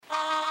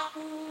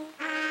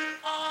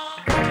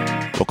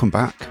Welcome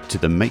back to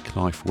the Make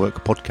Life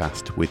Work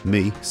podcast with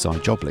me, Si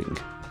Jobling,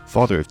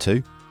 father of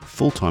two,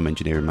 full-time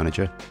engineering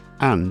manager,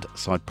 and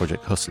side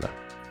project hustler.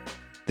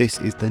 This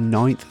is the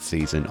 9th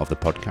season of the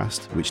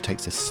podcast, which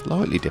takes a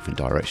slightly different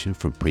direction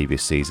from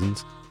previous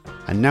seasons,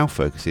 and now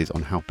focuses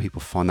on how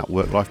people find that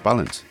work-life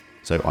balance.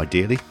 So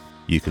ideally,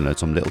 you can learn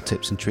some little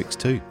tips and tricks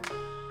too.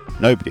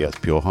 Nobody has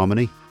pure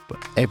harmony,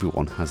 but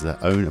everyone has their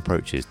own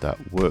approaches that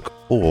work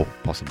or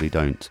possibly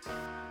don't.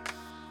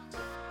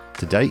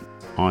 Today,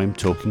 I'm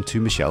talking to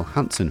Michele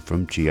Hansen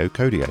from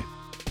GeoCodio.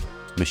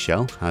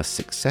 Michele has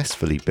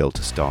successfully built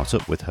a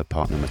startup with her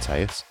partner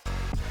Matthias,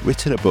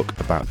 written a book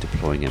about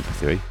deploying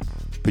empathy,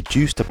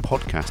 produced a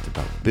podcast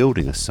about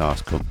building a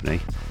SaaS company,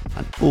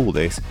 and all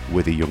this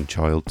with a young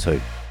child too.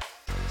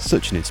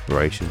 Such an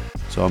inspiration,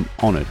 so I'm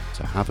honoured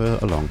to have her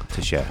along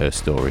to share her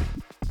story.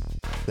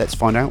 Let's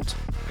find out,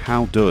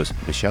 how does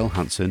Michele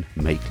Hansen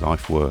make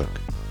life work?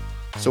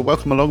 So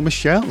welcome along,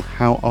 Michele.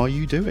 How are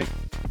you doing?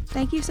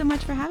 Thank you so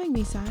much for having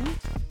me, Si.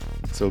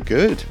 It's all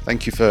good.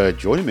 Thank you for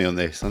joining me on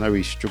this. I know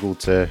we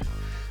struggled to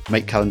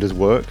make calendars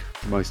work,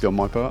 mostly on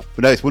my part.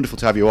 But no, it's wonderful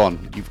to have you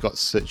on. You've got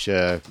such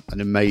an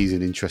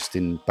amazing,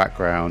 interesting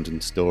background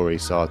and story,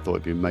 so I thought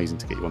it'd be amazing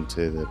to get you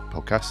onto the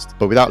podcast.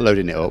 But without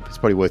loading it up, it's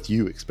probably worth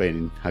you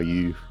explaining how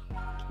you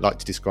like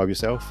to describe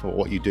yourself or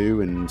what you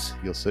do and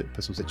your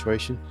personal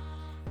situation.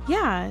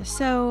 Yeah,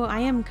 so I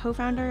am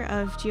co-founder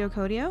of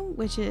GeoCodio,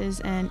 which is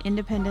an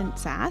independent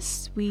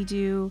SaaS. We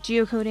do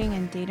geocoding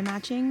and data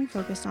matching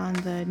focused on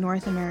the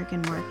North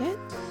American market.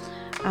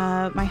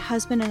 My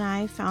husband and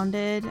I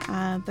founded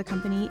the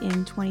company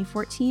in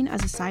 2014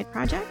 as a side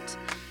project,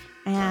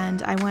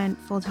 and I went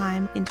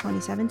full-time in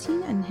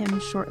 2017 and him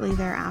shortly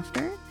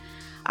thereafter.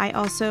 I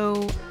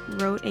also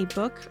wrote a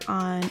book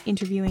on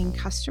interviewing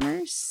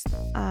customers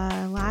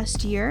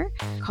last year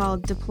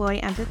called Deploy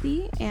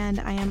Empathy, and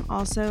I am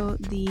also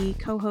the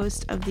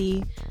co-host of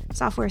the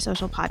Software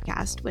Social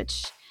podcast,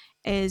 which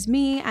is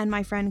me and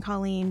my friend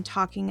Colleen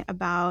talking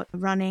about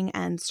running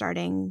and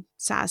starting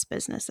SaaS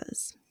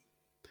businesses.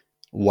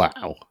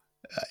 Wow.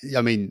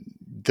 I mean,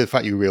 the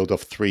fact you reeled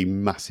off 3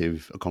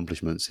 massive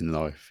accomplishments in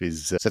life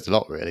says a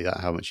lot, really, that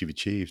how much you've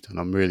achieved. And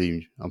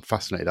I'm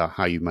fascinated at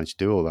how you managed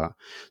to do all that.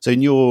 So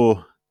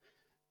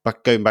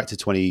going back to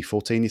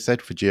 2014, you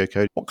said, for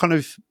GeoCode, what kind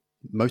of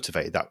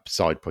motivated that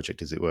side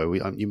project, as it were?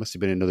 You must have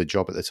been in another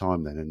job at the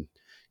time then, and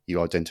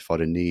you identified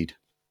a need.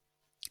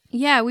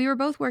 Yeah, we were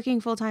both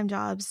working full-time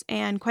jobs,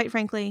 and quite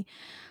frankly,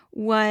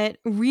 what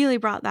really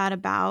brought that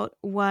about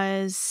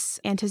was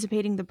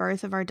anticipating the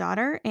birth of our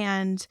daughter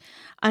and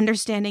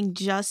understanding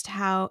just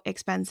how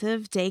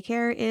expensive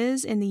daycare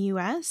is in the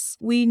US.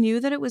 We knew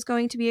that it was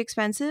going to be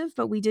expensive,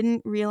 but we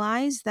didn't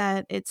realize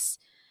that it's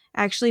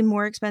actually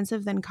more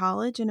expensive than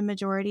college in a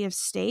majority of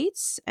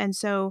states. And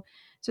so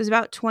it's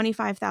about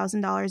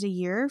 $25,000 a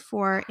year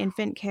for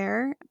infant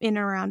care in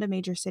and around a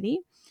major city.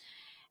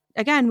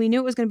 Again, we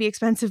knew it was going to be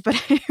expensive,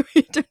 but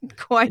we didn't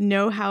quite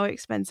know how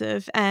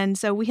expensive. And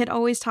so we had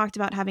always talked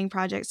about having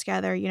projects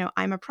together. You know,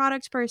 I'm a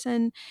product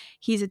person,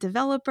 he's a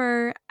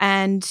developer.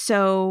 And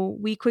so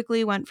we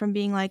quickly went from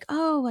being like,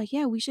 oh, like,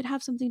 yeah, we should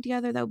have something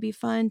together that would be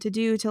fun to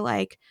do, to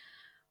like,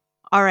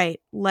 all right,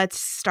 let's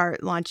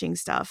start launching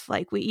stuff.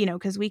 Like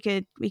because we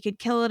could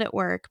kill it at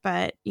work,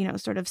 but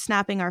sort of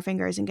snapping our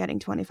fingers and getting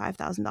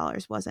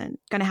 $25,000 wasn't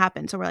going to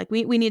happen. So we're like,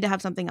 we need to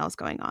have something else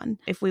going on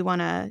if we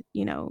want to,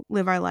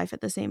 live our life at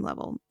the same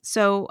level.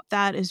 So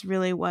that is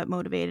really what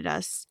motivated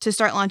us to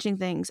start launching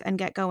things and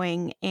get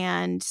going.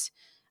 And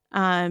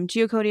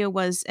GeoCodio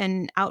was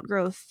an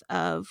outgrowth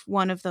of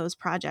one of those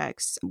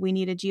projects. We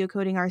needed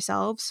geocoding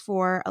ourselves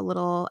for a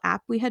little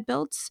app we had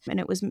built,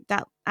 and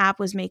that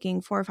app was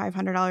making $400 or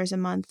 $500 a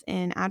month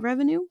in ad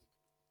revenue.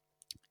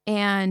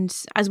 And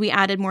as we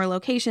added more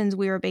locations,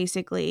 we were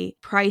basically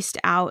priced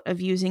out of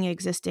using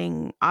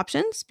existing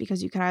options,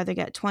 because you could either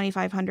get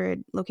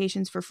 2,500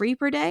 locations for free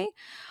per day,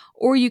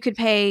 or you could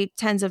pay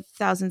tens of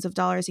thousands of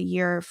dollars a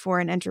year for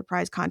an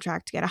enterprise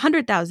contract to get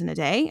 100,000 a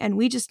day. And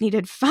we just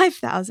needed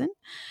 5,000.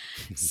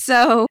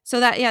 So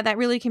that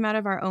really came out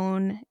of our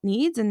own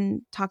needs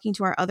and talking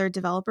to our other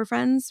developer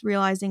friends,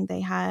 realizing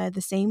they had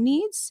the same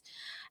needs.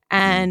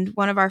 And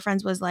one of our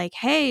friends was like,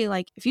 hey,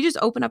 like, if you just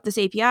open up this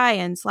API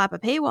and slap a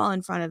paywall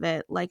in front of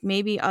it, like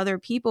maybe other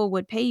people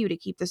would pay you to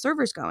keep the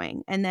servers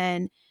going. And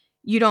then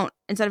you don't,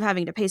 instead of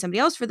having to pay somebody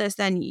else for this,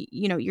 then,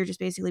 you're just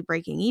basically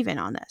breaking even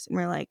on this. And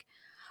we're like,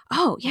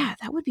 oh yeah,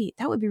 that would be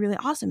really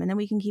awesome. And then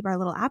we can keep our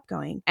little app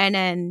going. And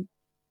then,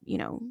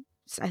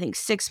 I think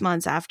 6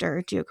 months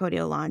after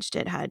GeoCodio launched,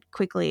 it had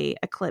quickly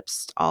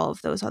eclipsed all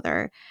of those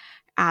other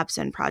apps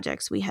and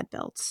projects we had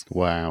built.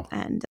 Wow.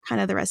 And kind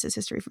of the rest is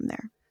history from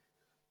there.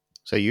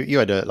 So you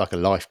had a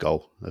life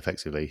goal,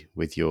 effectively,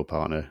 with your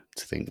partner,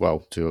 to think, well,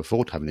 to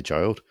afford having a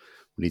child,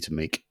 we need to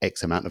make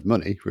X amount of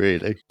money,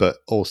 really. But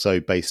also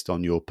based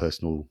on your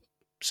personal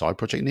side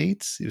project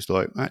needs, it was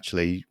like,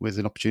 actually, there's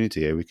an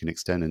opportunity here we can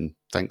extend. And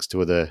thanks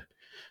to other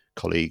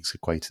colleagues,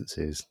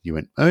 acquaintances, you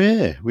went, oh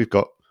yeah, we've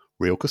got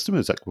real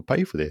customers that will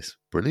pay for this.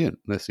 Brilliant.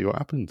 Let's see what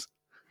happens.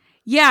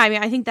 Yeah, I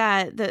mean, I think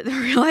that the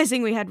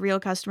realizing we had real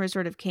customers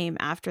sort of came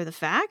after the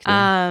fact.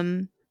 Yeah.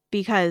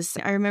 Because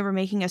I remember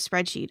making a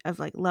spreadsheet of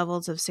like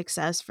levels of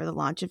success for the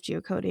launch of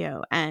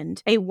Geocodio.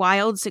 And a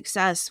wild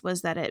success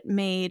was that it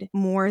made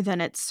more than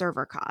its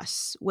server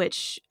costs,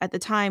 which at the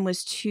time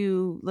was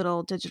 2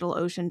 little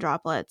DigitalOcean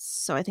droplets.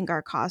 So I think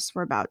our costs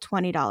were about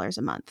 $20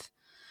 a month.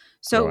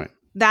 So Right.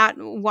 that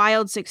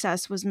wild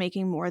success was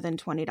making more than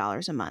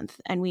 $20 a month.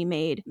 And we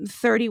made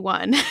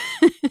 31.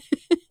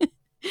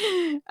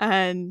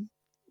 And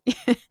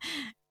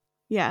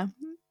yeah,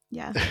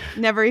 yeah.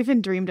 Never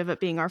even dreamed of it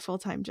being our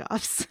full-time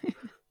jobs.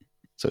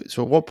 So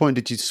at what point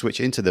did you switch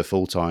into the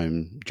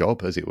full-time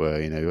job, as it were,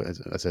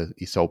 as a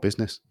your sole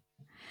business?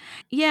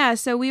 Yeah,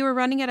 so we were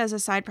running it as a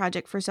side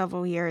project for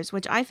several years,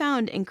 which I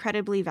found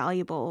incredibly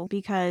valuable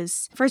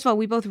because, first of all,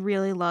 we both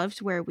really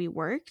loved where we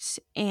worked.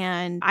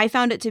 And I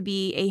found it to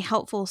be a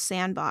helpful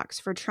sandbox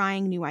for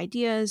trying new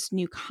ideas,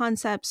 new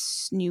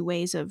concepts, new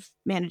ways of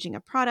managing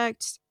a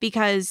product.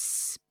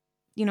 Because,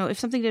 if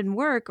something didn't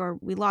work or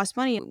we lost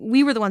money,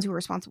 we were the ones who were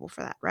responsible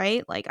for that,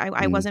 right? Like I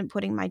Mm. wasn't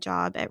putting my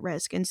job at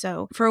risk. And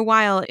so for a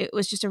while, it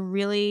was just a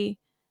really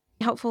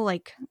helpful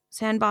like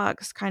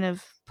sandbox kind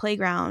of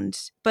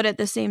playground, but at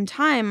the same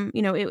time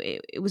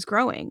it was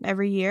growing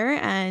every year,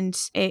 and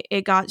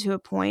it got to a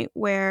point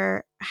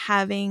where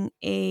having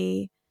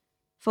a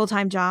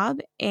full-time job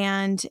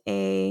and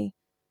a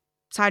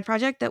side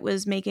project that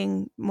was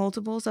making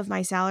multiples of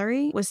my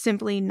salary was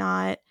simply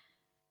not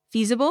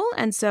feasible.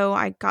 And so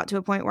I got to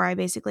a point where I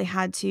basically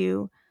had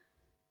to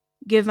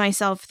give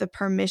myself the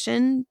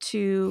permission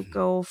to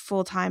go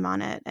full-time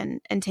on it and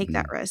take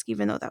that Mm. risk,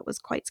 even though that was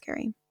quite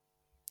scary.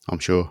 I'm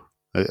sure,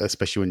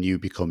 especially when you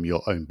become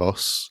your own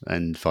boss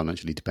and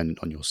financially dependent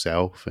on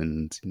yourself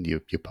and your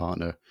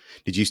partner.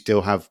 Did you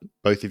still have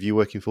both of you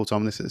working full time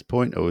on this at this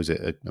point, or was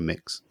it a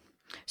mix?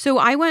 So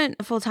I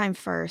went full time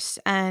first.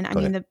 And I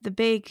Got mean, it. the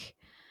big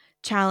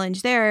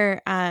challenge there,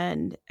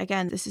 and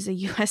again, this is a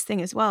US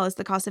thing as well, is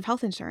the cost of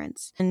health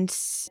insurance. And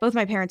both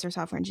my parents are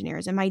software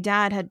engineers, and my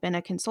dad had been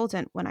a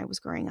consultant when I was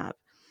growing up.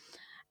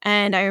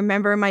 And I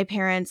remember my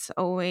parents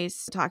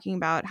always talking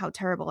about how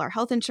terrible our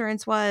health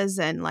insurance was.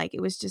 And like,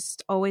 it was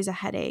just always a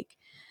headache.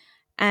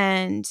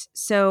 And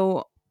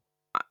so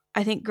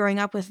I think growing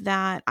up with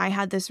that, I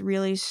had this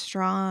really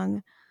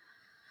strong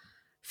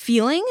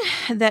feeling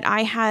that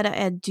I had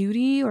a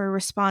duty or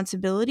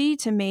responsibility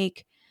to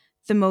make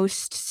the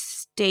most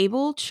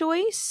stable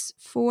choice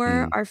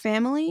for Mm. our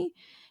family,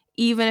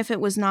 even if it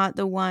was not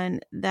the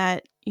one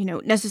that,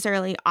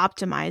 necessarily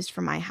optimized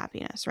for my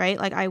happiness, right?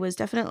 Like I was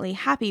definitely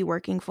happy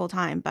working full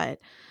time, but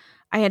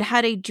I had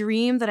had a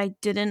dream that I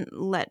didn't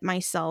let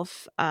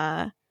myself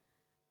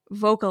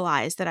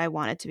vocalized that I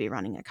wanted to be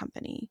running a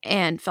company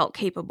and felt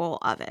capable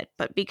of it.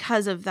 But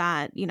because of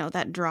that,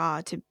 that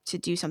draw to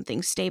do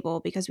something stable,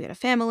 because we had a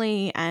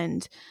family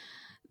and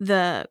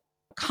the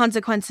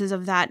consequences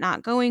of that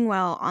not going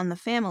well on the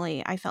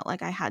family, I felt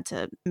like I had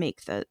to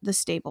make the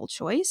stable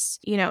choice.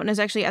 And it was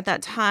actually at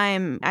that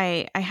time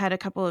I had a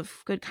couple of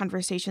good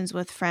conversations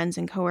with friends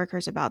and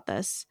coworkers about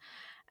this.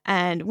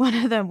 And one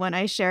of them, when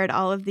I shared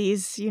all of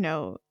these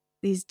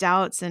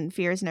doubts and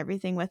fears and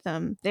everything with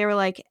them, they were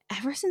like,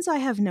 ever since I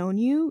have known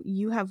you,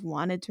 you have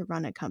wanted to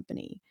run a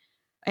company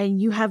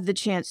and you have the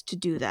chance to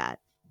do that.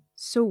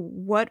 So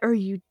what are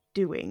you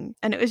doing?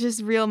 And it was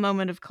just a real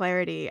moment of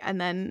clarity. And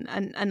then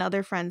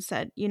another friend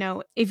said,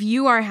 if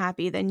you are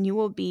happy, then you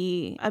will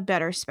be a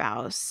better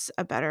spouse,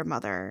 a better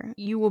mother.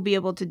 You will be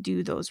able to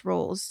do those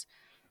roles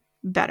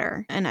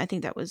better. And I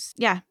think that was,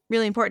 yeah,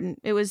 really important.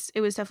 It was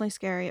definitely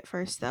scary at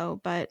first though,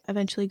 but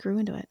eventually grew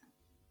into it.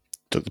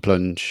 Took the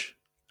plunge,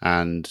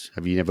 and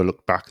have you never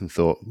looked back and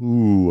thought,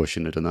 "Ooh, I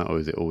shouldn't have done that," or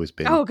has it always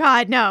been? Oh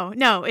God, no.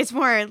 It's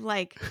more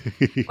like,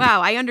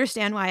 wow, I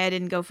understand why I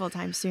didn't go full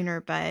time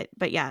sooner, but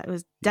yeah, it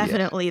was Yeah,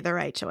 definitely the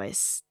right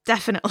choice.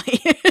 Definitely.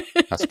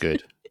 that's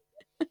good.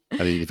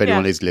 I mean, if Yeah.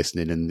 anyone is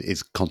listening and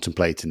is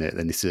contemplating it,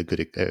 then this is a good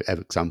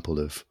example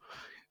of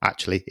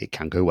actually it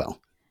can go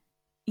well.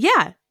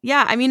 Yeah.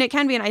 Yeah. I mean, it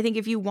can be. And I think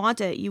if you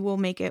want it, you will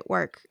make it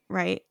work.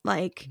 Right.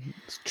 Like,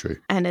 It's true.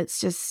 and it's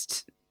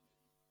just,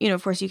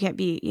 of course, you can't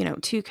be,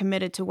 too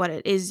committed to what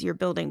it is you're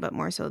building, but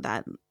more so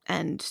that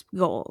end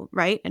goal.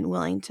 Right. And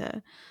willing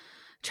to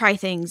try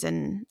things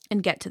and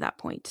get to that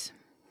point.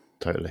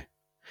 Totally.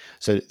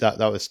 So that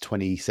was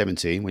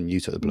 2017 when you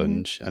took the Hmm.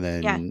 plunge, and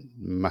Yeah. then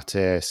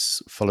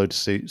Matthias followed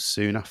suit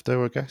soon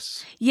after, I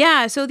guess.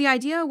 Yeah. So the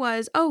idea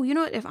was, oh, you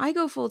know what? If I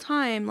go full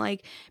time,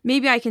 like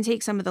maybe I can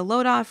take some of the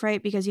load off,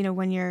 right? Because,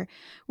 when you're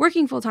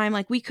working full time,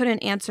 like we couldn't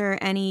answer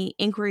any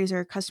inquiries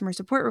or customer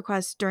support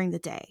requests during the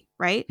day,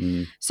 right?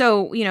 Mm.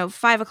 So,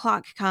 5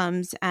 o'clock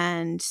comes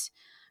and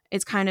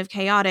it's kind of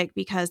chaotic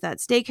because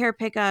that's daycare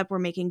pickup, we're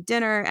making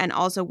dinner, and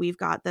also we've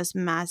got this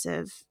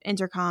massive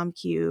intercom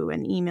queue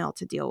and email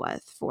to deal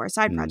with for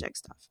side project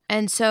stuff.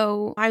 And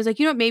so I was like,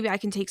 maybe I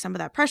can take some of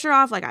that pressure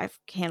off. Like, I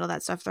handle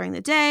that stuff during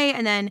the day,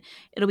 and then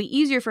it'll be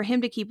easier for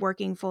him to keep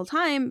working full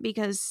time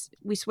because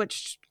we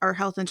switched our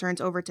health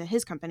insurance over to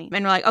his company.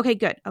 And we're like, okay,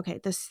 good. Okay,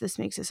 this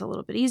makes this a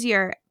little bit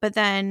easier. But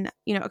then,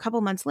 a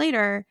couple months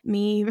later,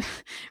 me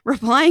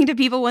replying to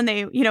people when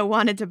they,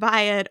 wanted to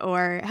buy it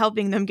or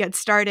helping them get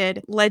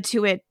started led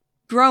to it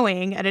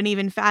growing at an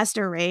even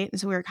faster rate. And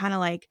so we were kind of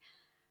like,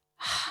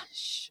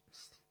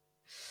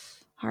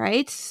 all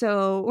right,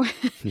 so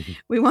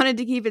we wanted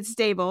to keep it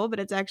stable, but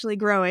it's actually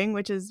growing,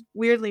 which is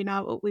weirdly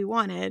not what we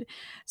wanted.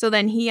 So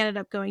then he ended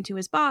up going to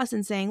his boss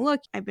and saying,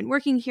 look, I've been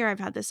working here. I've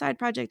had this side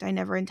project. I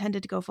never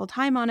intended to go full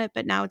time on it,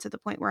 but now it's at the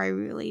point where I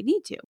really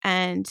need to,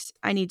 and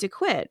I need to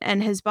quit.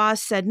 And his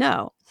boss said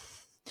no.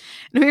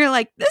 And we were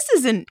like, this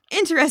is an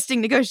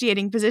interesting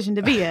negotiating position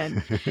to be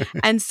in.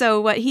 And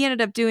so what he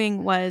ended up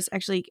doing was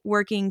actually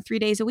working 3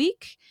 days a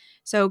week.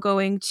 So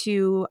going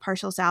to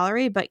partial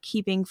salary, but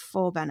keeping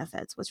full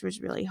benefits, which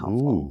was really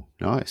helpful. Ooh,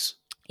 nice.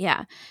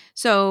 Yeah.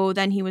 So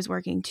then he was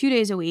working 2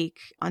 days a week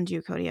on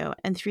Geocodio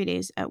and 3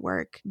 days at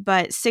work.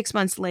 But 6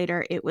 months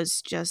later, it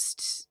was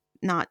just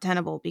not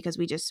tenable because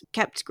we just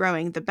kept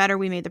growing. The better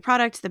we made the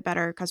product, the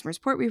better customer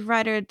support we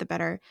provided, the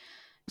better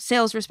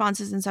sales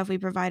responses and stuff we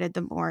provided,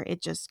 the more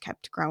it just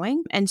kept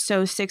growing. And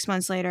so 6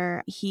 months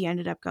later, he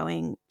ended up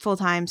going full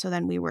time. So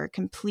then we were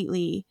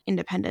completely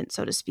independent,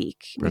 so to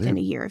speak, within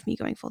a year of me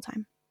going full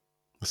time.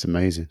 That's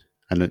amazing.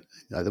 And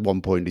at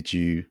one point, did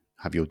you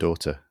have your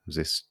daughter? Was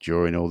this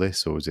during all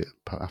this, or was it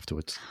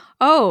afterwards?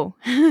 Oh,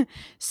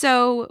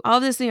 so all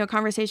this,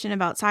 conversation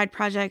about side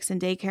projects and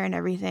daycare and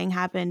everything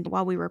happened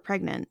while we were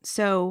pregnant.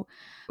 So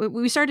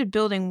we started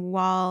building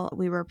while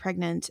we were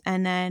pregnant.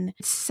 And then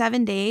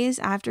 7 days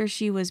after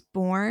she was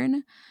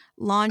born,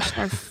 launched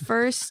our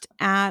first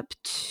app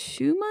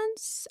 2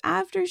 months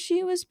after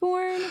she was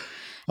born.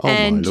 Oh,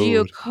 and my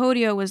Lord.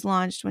 Geocodio was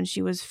launched when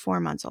she was 4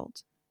 months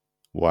old.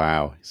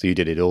 Wow. So you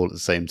did it all at the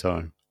same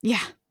time?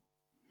 Yeah.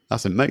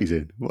 That's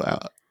amazing. Wow.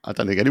 I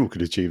don't think anyone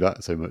could achieve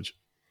that so much.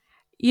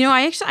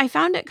 I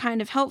found it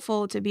kind of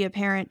helpful to be a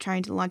parent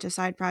trying to launch a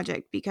side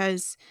project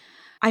because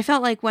I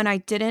felt like when I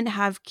didn't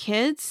have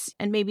kids,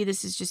 and maybe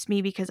this is just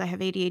me because I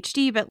have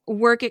ADHD, but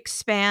work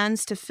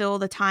expands to fill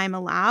the time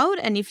allowed.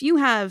 And if you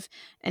have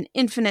an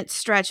infinite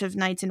stretch of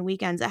nights and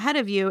weekends ahead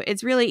of you,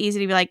 it's really easy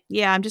to be like,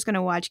 yeah, I'm just going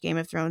to watch Game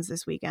of Thrones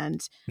this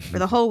weekend for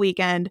the whole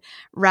weekend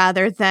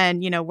rather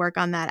than, work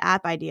on that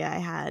app idea I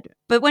had.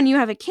 But when you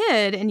have a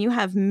kid and you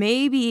have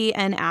maybe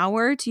an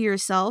hour to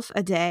yourself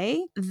a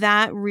day,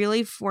 that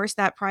really forced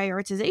that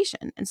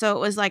prioritization. And so it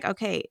was like,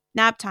 okay,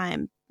 nap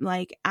time,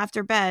 like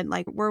after bed,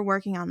 like we're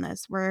working on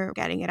this, we're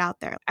getting it out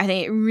there. I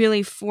think it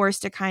really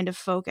forced a kind of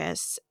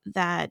focus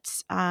that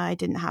I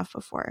didn't have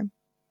before.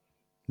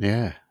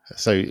 Yeah.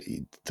 So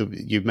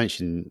you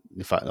mentioned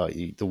the fact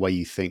like the way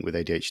you think with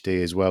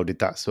ADHD as well. Did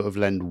that sort of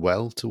lend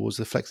well towards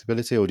the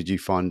flexibility, or did you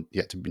find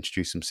you had to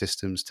introduce some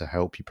systems to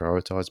help you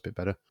prioritize a bit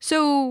better?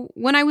 So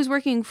when I was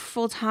working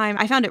full time,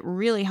 I found it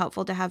really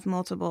helpful to have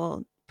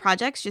multiple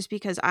projects just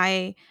because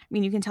I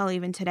mean, you can tell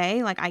even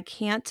today, like I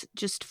can't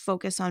just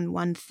focus on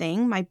one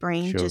thing. My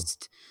brain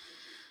just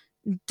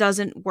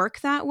doesn't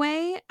work that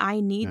way. I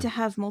need to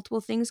have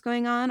multiple things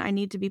going on. I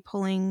need to be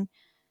pulling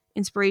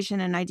inspiration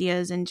and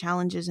ideas and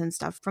challenges and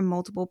stuff from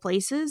multiple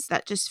places.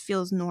 That just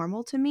feels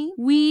normal to me.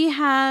 We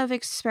have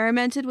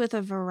experimented with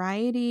a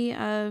variety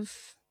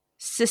of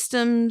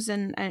systems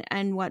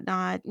and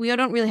whatnot. We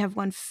don't really have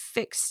one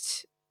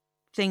fixed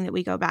thing that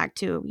we go back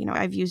to.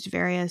 I've used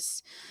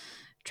various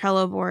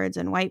Trello boards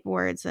and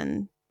whiteboards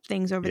and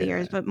things over the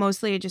years, but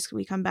mostly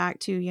we come back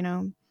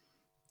to,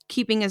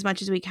 keeping as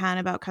much as we can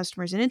about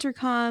customers and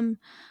intercom.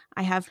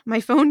 I have my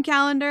phone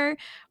calendar,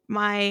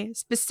 my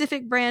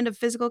specific brand of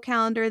physical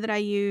calendar that I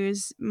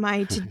use,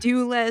 my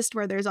to-do list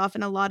where there's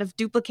often a lot of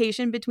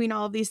duplication between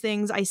all of these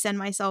things. I send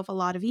myself a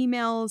lot of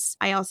emails.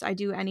 I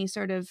do any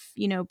sort of,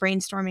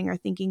 brainstorming or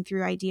thinking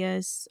through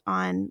ideas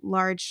on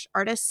large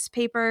artists'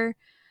 paper.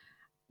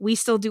 We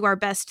still do our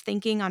best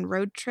thinking on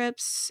road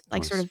trips,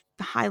 like sort of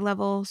high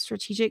level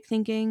strategic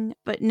thinking.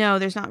 But no,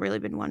 there's not really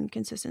been one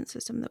consistent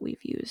system that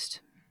we've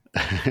used.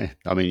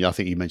 I mean, I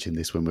think you mentioned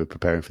this when we were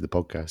preparing for the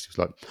podcast. It was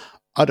like,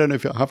 I don't know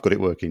if I've got it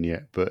working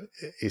yet, but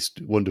it's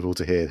wonderful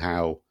to hear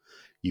how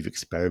you've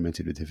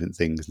experimented with different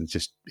things and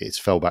it's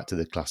fell back to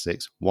the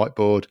classics: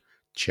 whiteboard,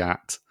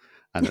 chat,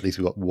 and at least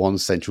we've got one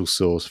central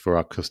source for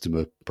our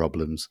customer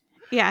problems.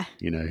 Yeah.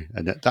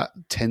 And that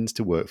tends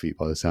to work for you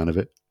by the sound of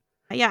it.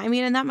 Yeah, I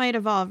mean, and that might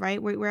evolve,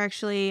 right? We're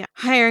actually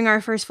hiring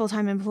our first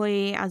full-time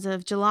employee as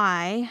of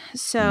July.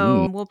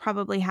 So we'll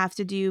probably have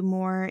to do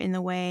more in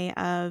the way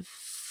of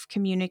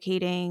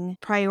communicating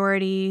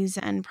priorities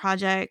and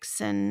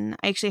projects. And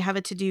I actually have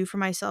a to-do for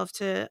myself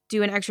to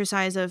do an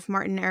exercise of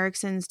Martin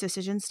Erickson's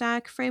decision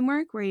stack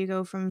framework, where you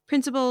go from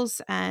principles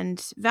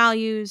and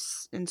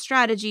values and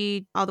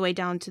strategy all the way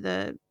down to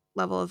the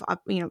level of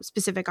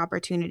specific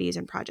opportunities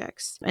and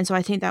projects. And so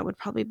I think that would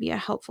probably be a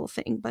helpful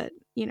thing, but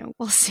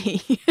we'll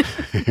see.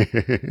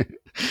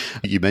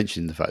 You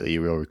mentioned the fact that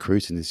you were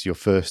recruiting. This is your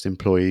first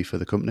employee for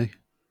the company?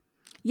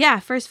 Yeah,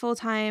 first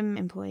full-time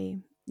employee.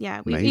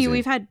 Yeah,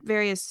 we've had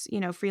various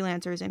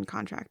freelancers and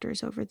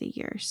contractors over the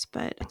years,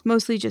 but it's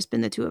mostly just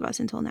been the two of us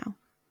until now.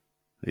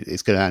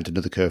 It's going to add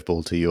another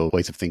curveball to your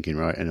ways of thinking,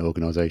 right, in an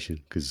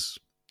organisation, because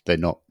they're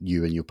not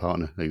you and your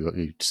partner.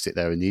 You sit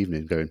there in the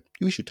evening going,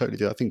 we should totally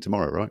do that thing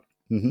tomorrow, right?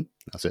 Mm-hmm.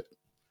 That's it.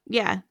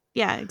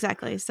 Yeah,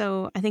 exactly.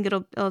 So I think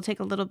it'll take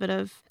a little bit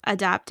of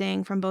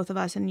adapting from both of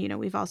us. And,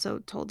 we've also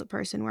told the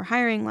person we're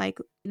hiring, like,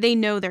 they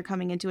know they're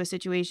coming into a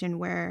situation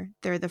where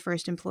they're the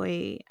first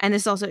employee. And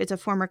it's a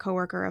former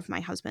coworker of my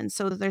husband.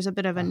 So there's a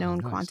bit of a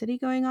known quantity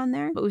going on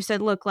there. But we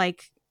said, look,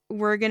 like,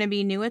 we're going to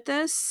be new at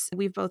this.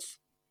 We've both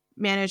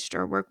managed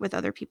or worked with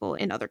other people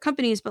in other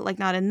companies, but like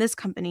not in this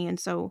company. And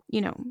so,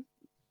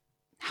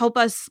 help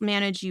us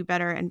manage you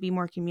better and be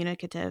more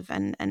communicative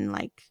and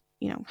like,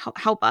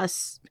 help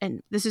us.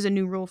 And this is a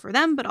new rule for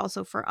them, but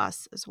also for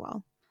us as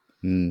well.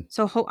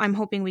 So I'm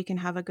hoping we can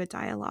have a good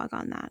dialogue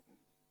on that.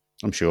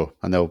 I'm sure.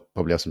 And they'll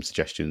probably have some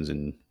suggestions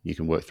and you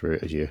can work through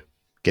it as you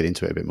get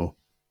into it a bit more.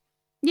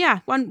 Yeah.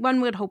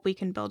 One would hope we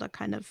can build a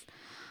kind of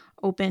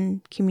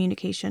open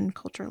communication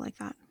culture like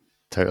that.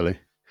 Totally.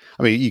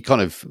 I mean, you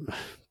kind of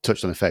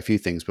touched on a fair few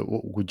things, but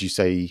what would you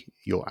say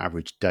your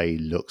average day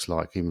looks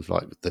like? Even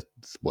like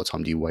what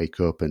time do you wake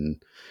up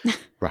and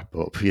wrap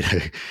up?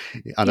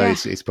 I know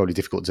it's probably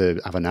difficult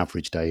to have an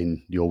average day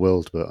in your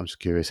world, but I'm just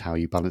curious how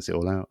you balance it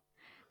all out.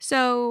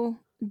 So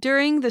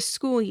during the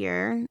school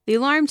year, the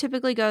alarm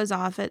typically goes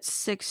off at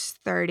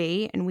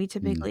 6:30, and we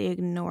typically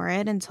ignore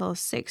it until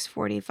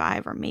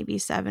 6:45 or maybe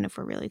 7 if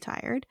we're really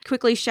tired.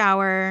 Quickly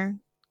shower,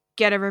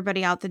 get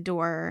everybody out the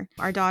door.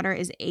 Our daughter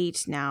is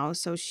 8 now,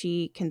 so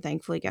she can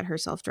thankfully get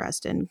herself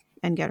dressed and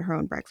get her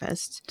own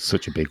breakfast.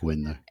 Such a big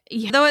win, though.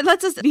 Yeah, though it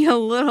lets us be a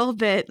little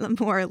bit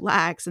more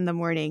lax in the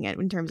morning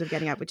in terms of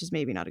getting up, which is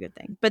maybe not a good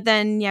thing. But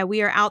then,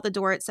 we are out the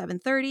door at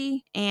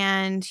 7:30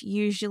 and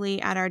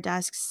usually at our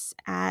desks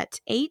at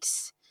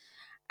 8.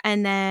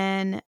 And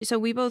then, so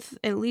we both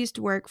at least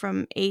work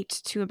from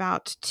 8 to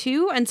about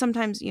 2. And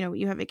sometimes,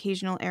 you have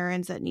occasional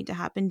errands that need to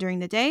happen during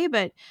the day.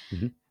 But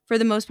for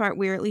the most part,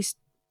 we're at least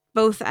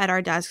both at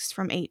our desks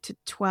from 8 to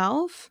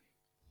 12.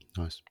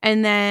 Nice.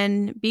 And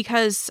then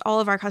because all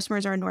of our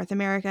customers are in North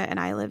America and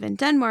I live in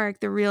Denmark,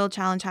 the real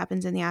challenge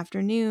happens in the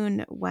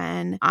afternoon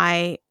when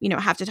I,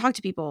 have to talk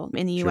to people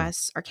in the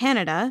US or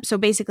Canada. So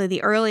basically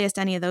the earliest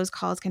any of those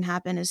calls can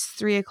happen is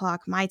 3:00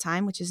 my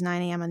time, which is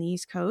 9 a.m. on the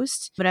East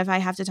Coast. But if I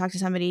have to talk to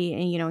somebody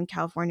in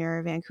California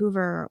or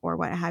Vancouver or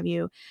what have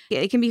you,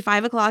 it can be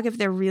 5:00 if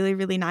they're really,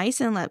 really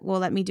nice and will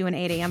let me do an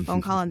 8 a.m.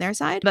 phone call on their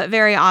side. But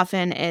very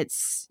often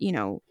it's,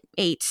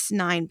 8,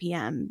 9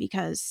 p.m.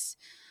 because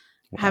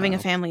having a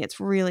family, it's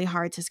really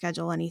hard to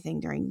schedule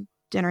anything during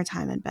dinner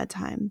time and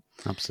bedtime.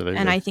 Absolutely.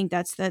 And I think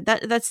that's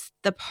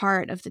the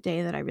part of the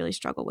day that I really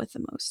struggle with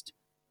the most.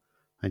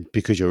 And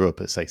because you're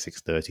up at, say,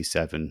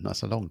 6:37,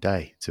 that's a long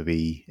day to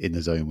be in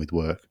the zone with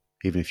work,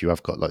 even if you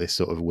have got like this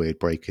sort of weird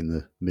break in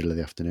the middle of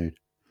the afternoon.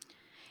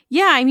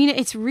 Yeah, I mean,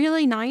 it's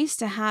really nice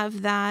to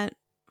have that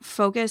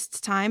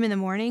focused time in the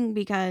morning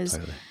because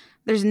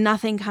there's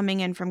nothing coming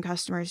in from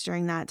customers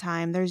during that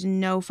time. There's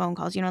no phone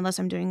calls, unless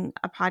I'm doing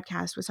a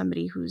podcast with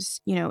somebody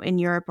who's, in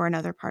Europe or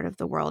another part of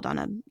the world on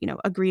a,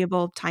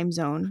 agreeable time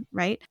zone,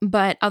 right?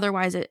 But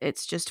otherwise,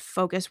 it's just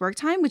focused work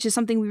time, which is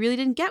something we really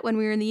didn't get when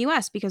we were in the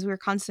US because we were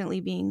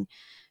constantly being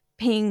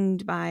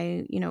pinged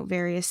by,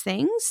 various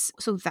things.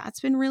 So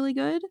that's been really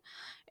good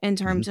in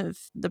terms of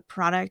the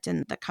product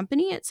and the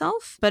company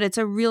itself. But it's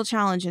a real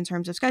challenge in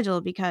terms of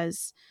schedule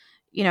because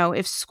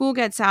if school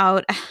gets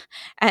out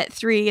at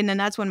 3 and then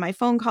that's when my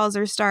phone calls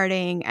are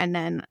starting. And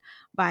then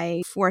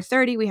by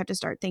 4:30, we have to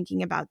start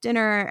thinking about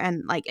dinner.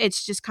 And like,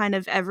 it's just kind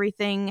of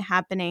everything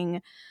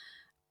happening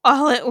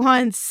all at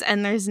once.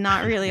 And there's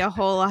not really a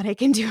whole lot I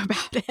can do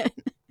about it.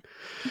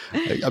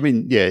 I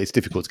mean, yeah, it's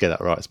difficult to get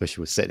that right,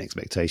 especially with setting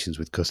expectations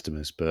with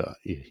customers. But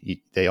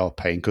they are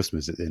paying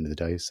customers at the end of the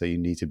day. So you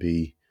need to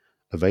be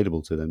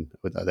available to them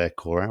with their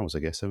core hours, I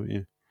guess, haven't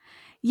you?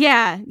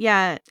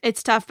 Yeah,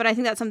 it's tough, but I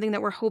think that's something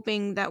that we're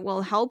hoping that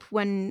will help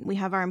when we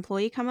have our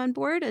employee come on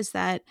board is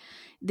that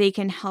they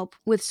can help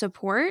with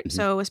support.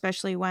 So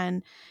especially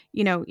when,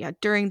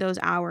 during those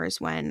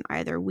hours when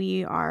either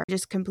we are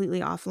just completely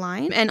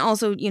offline and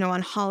also,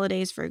 on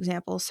holidays, for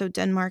example. So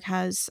Denmark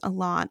has a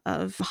lot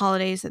of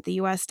holidays that the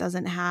US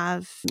doesn't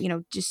have,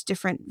 just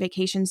different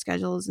vacation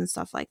schedules and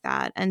stuff like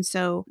that. And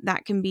so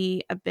that can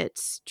be a bit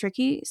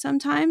tricky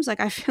sometimes.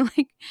 Like I feel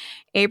like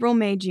April,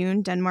 May,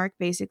 June, Denmark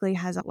basically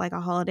has like a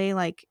holiday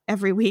like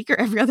every week or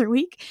every other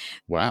week.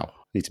 Wow.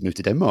 Need to move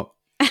to Denmark.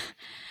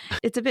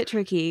 It's a bit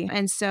tricky.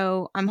 And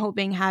so I'm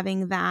hoping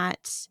having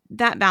that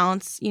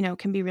balance,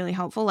 can be really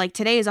helpful. Like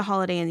today is a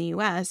holiday in the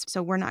US,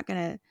 so we're not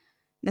going to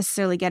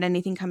necessarily get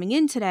anything coming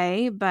in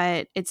today,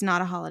 but it's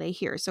not a holiday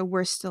here. So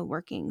we're still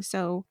working.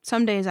 So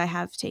some days I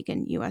have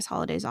taken US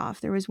holidays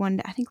off. There was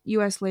one, I think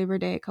US Labor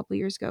Day a couple of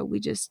years ago.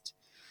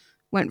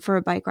 went for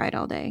a bike ride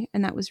all day,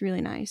 and that was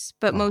really nice.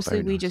 But Oh, mostly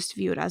very we nice. just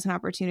view it as an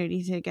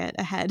opportunity to get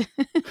ahead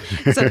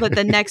so that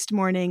the next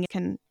morning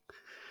can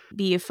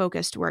be a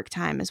focused work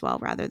time as well,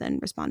 rather than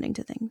responding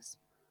to things.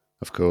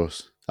 Of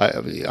course.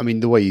 I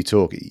mean, the way you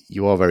talk,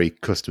 you are very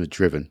customer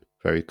driven,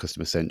 very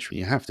customer centric.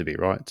 You have to be,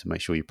 right, to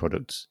make sure your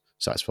product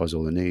satisfies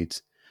all the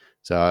needs.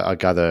 So I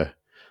gather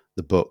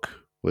the book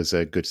was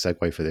a good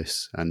segue for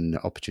this and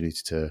opportunity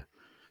to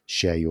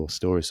share your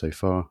story so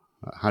far.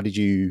 How did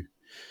you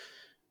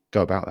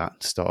go about that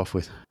to start off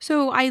with?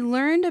 So I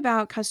learned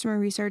about customer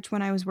research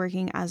when I was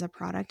working as a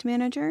product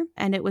manager,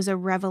 and it was a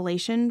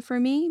revelation for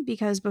me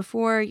because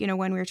before,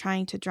 when we were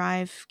trying to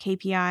drive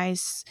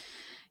KPIs,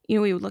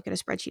 we would look at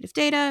a spreadsheet of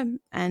data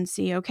and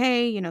see,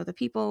 okay, the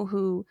people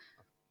who,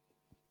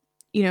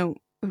 you know,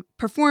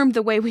 performed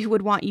the way we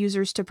would want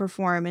users to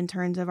perform in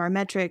terms of our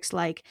metrics,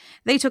 like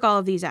they took all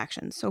of these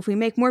actions. So if we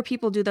make more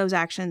people do those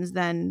actions,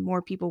 then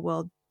more people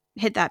will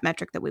hit that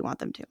metric that we want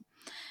them to.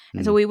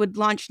 And so Mm. we would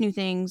launch new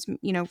things,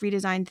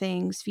 redesign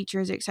things,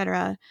 features,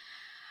 etc.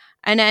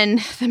 And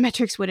then the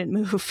metrics wouldn't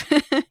move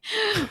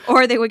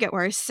or they would get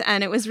worse.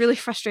 And it was really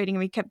frustrating. And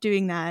we kept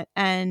doing that.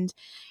 And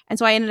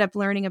so I ended up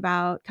learning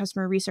about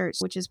customer research,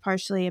 which is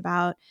partially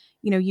about,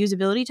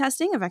 usability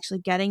testing, of actually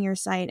getting your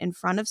site in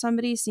front of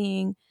somebody,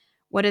 seeing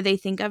what do they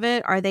think of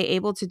it? Are they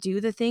able to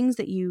do the things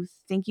that you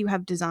think you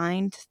have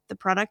designed the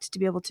product to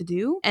be able to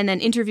do? And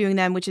then interviewing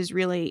them, which is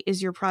really,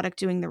 is your product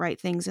doing the right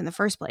things in the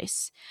first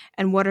place?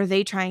 And what are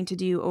they trying to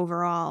do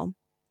overall?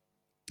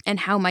 And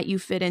how might you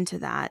fit into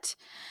that?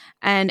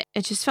 And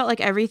it just felt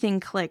like everything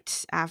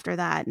clicked after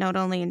that, not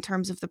only in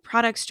terms of the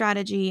product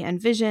strategy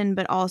and vision,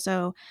 but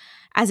also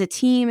as a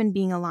team and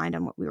being aligned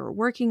on what we were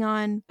working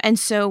on. And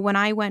so when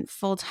I went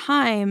full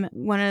time,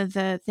 one of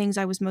the things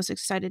I was most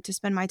excited to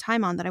spend my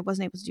time on that I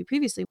wasn't able to do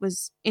previously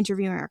was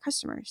interviewing our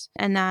customers.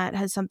 And that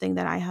has something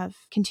that I have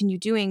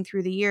continued doing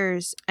through the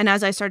years. And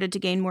as I started to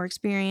gain more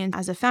experience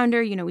as a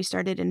founder, we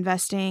started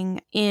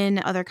investing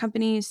in other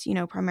companies,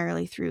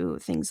 primarily through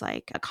things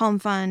like a Calm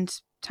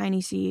Fund,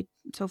 Tiny Seed,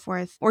 so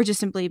forth, or just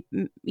simply,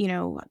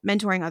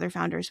 mentoring other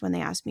founders when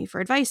they ask me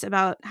for advice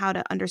about how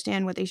to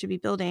understand what they should be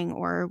building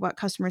or what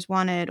customers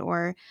wanted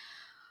or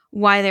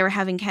why they were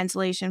having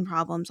cancellation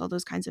problems, all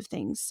those kinds of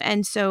things.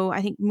 And so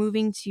I think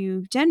moving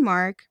to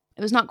Denmark,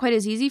 it was not quite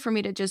as easy for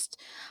me to just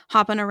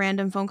hop on a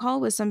random phone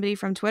call with somebody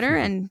from Twitter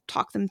and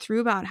talk them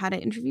through about how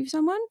to interview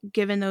someone,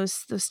 given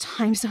those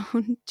time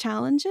zone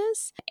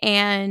challenges.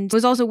 And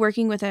was also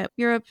working with a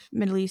Europe,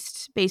 Middle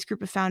East based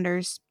group of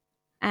founders,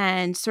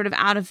 and sort of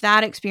out of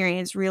that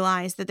experience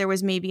realized that there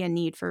was maybe a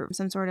need for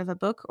some sort of a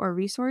book or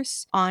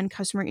resource on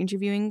customer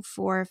interviewing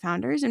for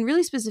founders, and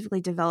really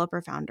specifically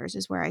developer founders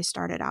is where I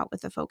started out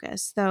with the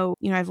focus. Though,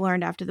 I've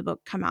learned after the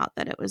book come out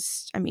that it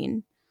was,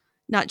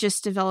 not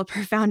just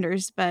developer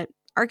founders, but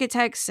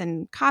architects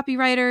and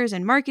copywriters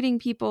and marketing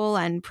people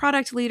and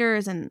product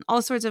leaders and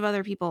all sorts of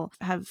other people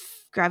have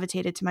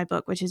gravitated to my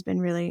book, which has been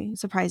really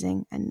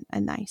surprising and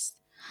nice.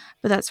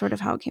 But that's sort of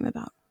how it came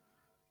about.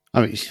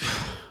 I mean,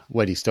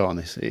 where do you start on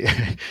this?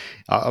 When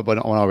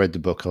I read the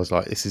book, I was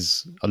like,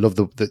 I love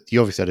that you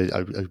obviously had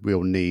a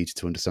real need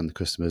to understand the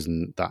customers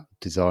and that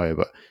desire.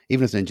 But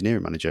even as an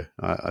engineering manager,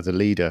 as a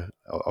leader,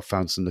 I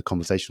found some of the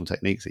conversational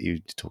techniques that you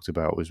talked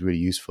about was really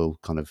useful,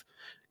 kind of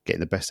getting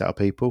the best out of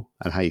people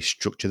and how you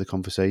structure the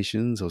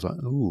conversations. I was like,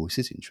 oh, this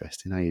is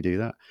interesting how you do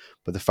that.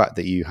 But the fact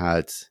that you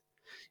had,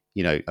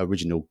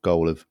 original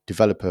goal of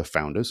developer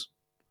founders,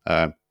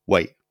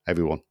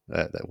 everyone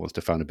that wants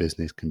to found a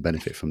business can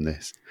benefit from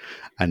this.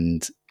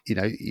 And,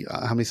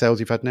 how many sales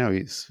you've had now?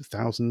 It's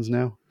thousands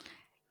now.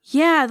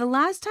 Yeah, the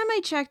last time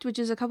I checked, which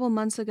is a couple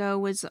months ago,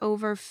 was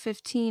over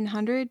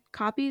 1,500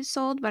 copies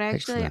sold. But I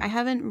Excellent.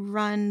 haven't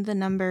run the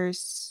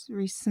numbers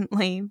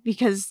recently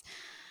because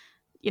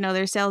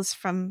there's sales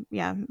from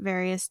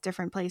various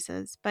different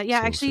places. But yeah,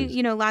 actually,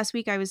 Sources. last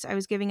week I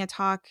was giving a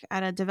talk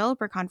at a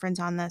developer conference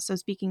on this, so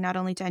speaking not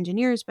only to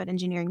engineers but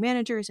engineering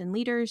managers and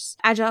leaders,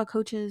 agile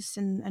coaches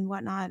and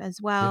whatnot as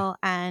Yeah. well.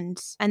 And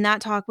that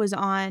talk was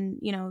on,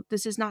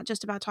 this is not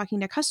just about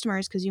talking to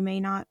customers, because you may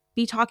not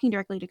be talking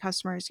directly to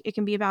customers. It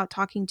can be about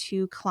talking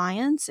to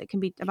clients. It can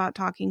be about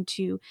talking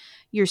to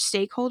your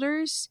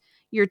stakeholders,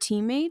 your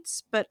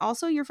teammates, but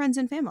also your friends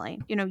and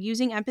family,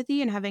 using empathy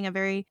and having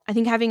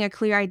a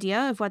clear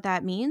idea of what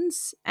that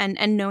means, and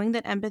knowing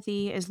that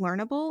empathy is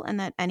learnable and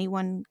that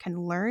anyone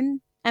can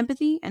learn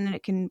empathy and that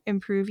it can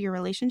improve your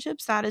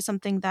relationships. That is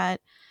something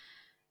that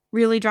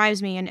really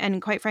drives me.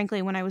 And quite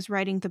frankly, when I was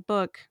writing the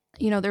book,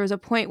 there was a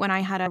point when I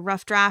had a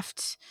rough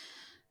draft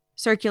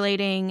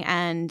circulating,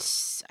 and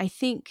I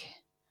think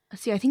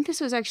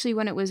this was actually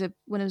when it was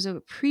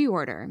a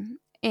pre-order,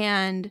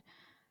 and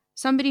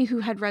somebody who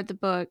had read the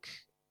book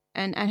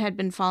and had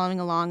been following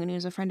along, and he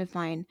was a friend of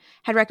mine,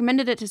 had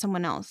recommended it to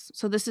someone else.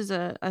 So this is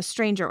a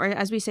stranger, or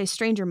as we say,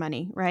 stranger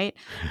money, right?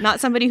 Not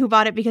somebody who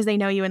bought it because they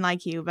know you and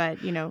like you, but,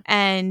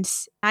 and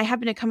I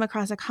happened to come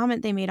across a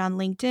comment they made on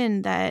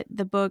LinkedIn that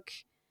the book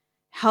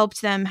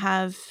helped them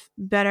have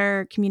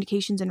better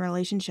communications and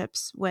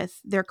relationships with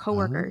their Ah,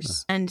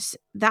 coworkers. And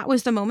that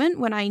was the moment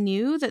when I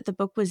knew that the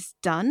book was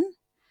done.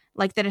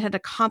 like that it had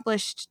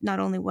accomplished not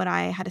only what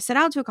I had to set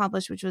out to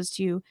accomplish, which was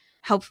to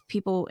help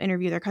people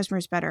interview their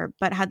customers better,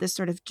 but had this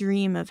sort of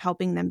dream of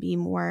helping them be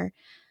more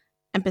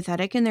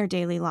empathetic in their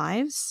daily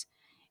lives.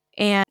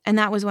 And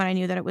that was when I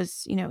knew that it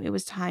was, it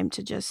was time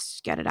to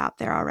just get it out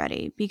there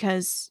already,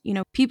 because,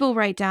 people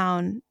write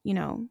down,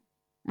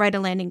 write a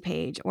landing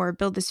page or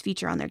build this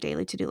feature on their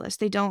daily to-do list.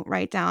 They don't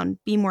write down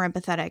be more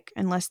empathetic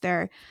unless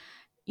their,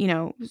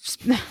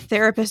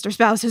 therapist or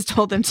spouse has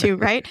told them to,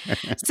 right?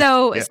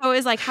 So Yeah.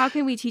 it's like, how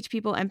can we teach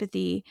people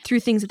empathy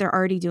through things that they're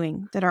already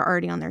doing, that are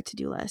already on their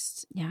to-do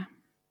list? Yeah.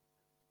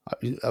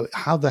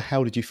 How the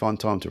hell did you find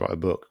time to write a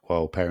book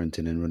while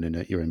parenting and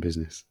running your own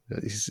business?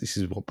 This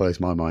is what blows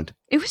my mind.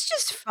 It was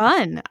just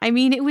fun. I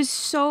mean, it was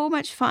so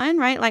much fun,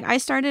 right? Like, I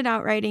started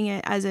out writing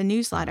it as a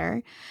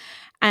newsletter.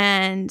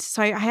 And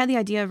so I had the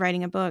idea of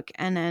writing a book.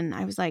 And then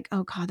I was like,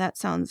 oh God, that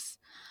sounds,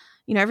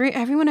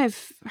 everyone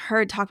I've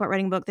heard talk about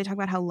writing a book, they talk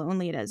about how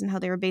lonely it is and how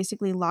they were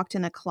basically locked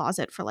in a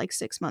closet for like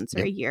 6 months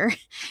or a year.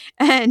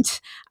 And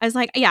I was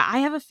like, yeah, I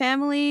have a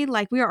family.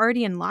 Like, we were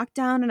already in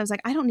lockdown. And I was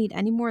like, I don't need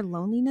any more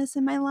loneliness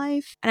in my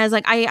life. And I was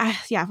like,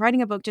 yeah,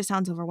 writing a book just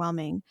sounds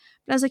overwhelming.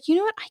 But I was like, you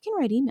know what? I can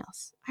write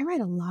emails. I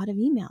write a lot of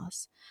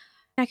emails.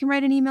 I can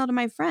write an email to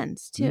my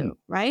friends too,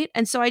 right?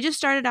 And so I just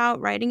started out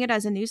writing it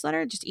as a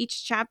newsletter. Just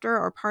each chapter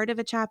or part of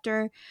a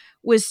chapter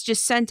was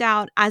just sent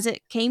out as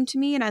it came to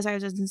me and as I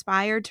was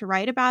inspired to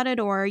write about it,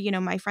 or,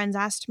 my friends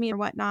asked me or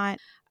whatnot.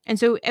 And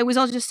so it was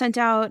all just sent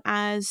out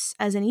as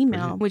an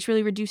email. Brilliant. Which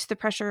really reduced the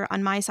pressure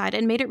on my side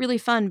and made it really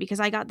fun, because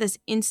I got this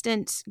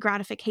instant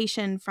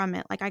gratification from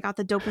it. Like, I got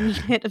the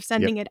dopamine hit of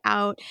sending it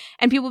out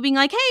and people being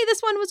like, hey, this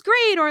one was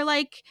great, or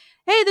like,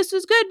 hey, this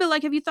was good, but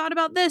like, have you thought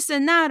about this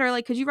and that? Or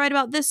like, could you write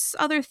about this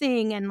other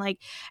thing? And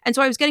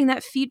so I was getting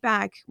that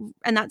feedback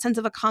and that sense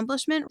of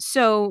accomplishment.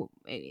 So,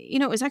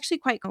 it was actually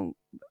quite,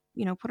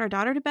 put our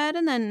daughter to bed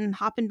and then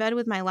hop in bed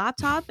with my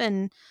laptop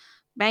and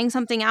bang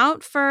something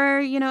out for,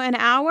 an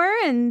hour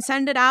and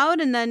send it out.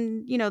 And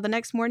then, the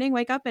next morning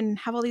wake up and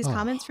have all these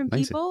comments from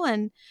amazing. people.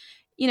 And,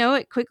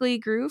 it quickly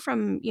grew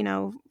from,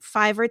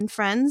 5 or 10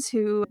 friends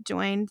who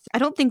joined. I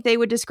don't think they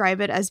would describe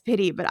it as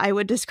pity, but I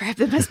would describe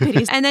them as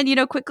pity. And then,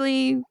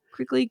 quickly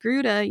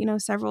grew to,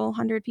 several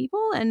hundred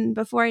people. And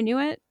before I knew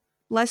it,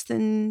 less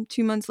than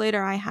 2 months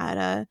later, I had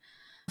a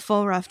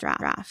full rough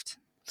draft.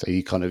 So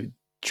you kind of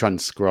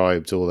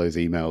transcribed all those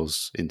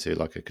emails into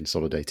like a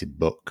consolidated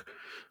book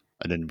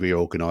and then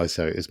reorganized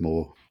so it is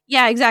more.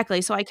 Yeah,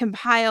 exactly. So I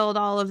compiled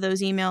all of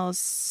those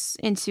emails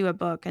into a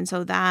book. And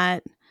so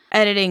that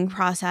editing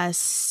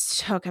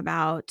process took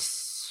about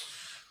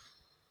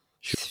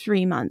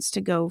 3 months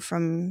to go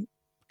from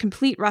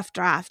complete rough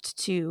draft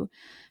to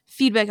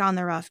feedback on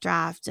the rough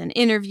draft and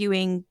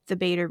interviewing the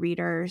beta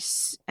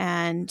readers.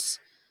 And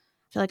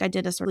I feel like I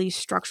did a really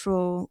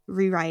structural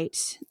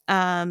rewrite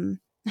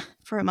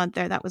for a month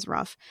there. That was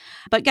rough.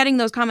 But getting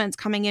those comments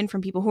coming in from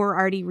people who are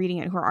already reading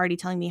it, who are already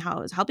telling me how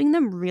it was helping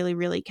them, really,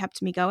 really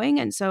kept me going.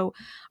 And so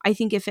I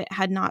think if it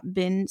had not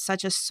been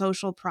such a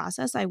social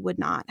process, I would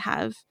not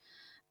have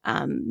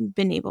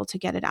been able to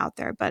get it out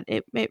there. But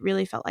it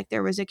really felt like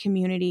there was a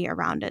community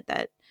around it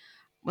that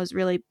was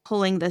really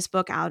pulling this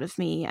book out of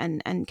me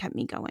and kept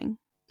me going.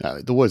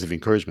 The words of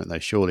encouragement, though,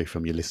 surely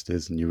from your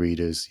listeners and your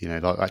readers,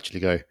 like actually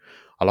go,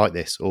 I like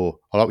this, or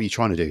I like what you're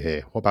trying to do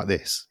here. What about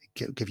this?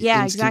 Give you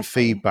instant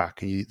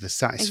feedback and the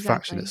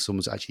satisfaction that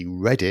someone's actually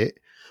read it,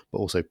 but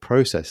also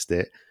processed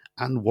it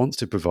and wants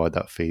to provide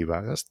that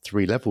feedback. That's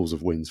 3 levels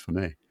of wins for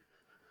me.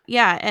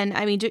 Yeah. And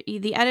I mean,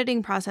 the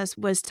editing process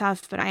was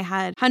tough, but I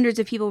had hundreds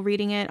of people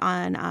reading it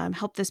on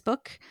Help This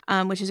Book,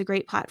 which is a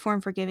great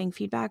platform for giving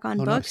feedback on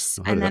books.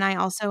 Nice. And then I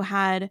also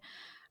had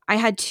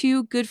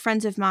 2 good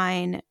friends of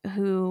mine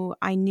who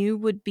I knew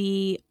would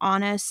be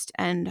honest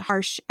and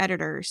harsh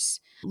editors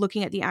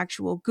looking at the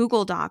actual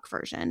Google Doc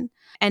version.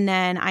 And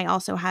then I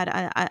also had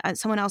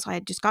someone else I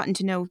had just gotten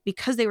to know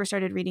because they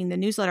started reading the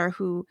newsletter,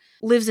 who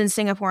lives in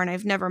Singapore, and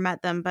I've never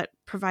met them, but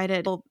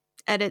provided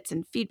edits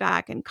and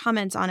feedback and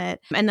comments on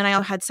it. And then I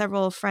also had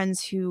several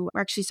friends who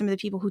are actually some of the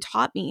people who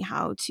taught me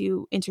how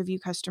to interview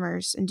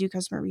customers and do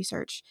customer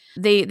research.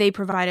 They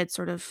provided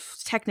sort of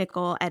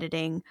technical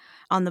editing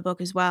on the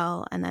book as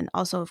well. And then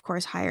also, of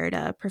course, hired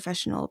a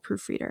professional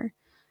proofreader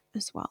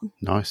as well.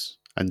 Nice.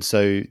 And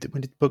so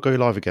when did the book go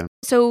live again?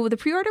 So the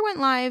pre-order went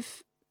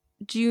live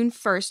June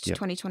 1st,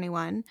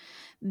 2021.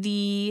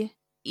 The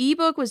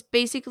ebook was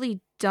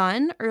basically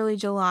done early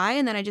July,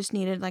 and then I just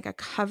needed like a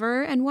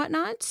cover and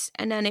whatnot.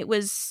 And then it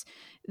was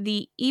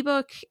the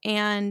ebook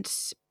and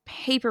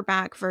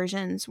paperback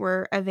versions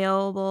were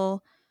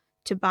available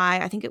to buy.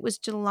 I think it was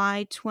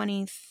July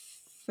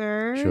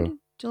 23rd,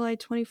 July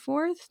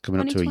 24th.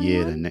 Coming up to a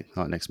year then,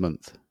 next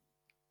month.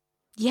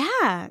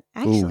 Yeah,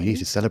 actually. Oh, you need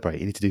to celebrate.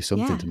 You need to do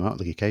something to mark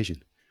the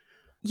occasion.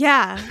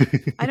 Yeah,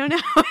 I don't know.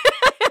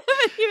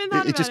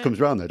 It just comes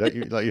around though, don't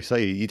you? Like you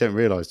say, you don't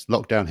realise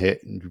lockdown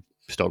hit and you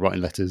start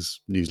writing letters,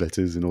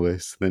 newsletters and all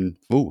this. Then,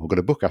 I've got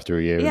a book after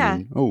a year. Yeah.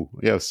 And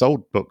then, I've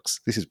sold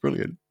books. This is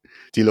brilliant.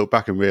 Do you look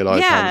back and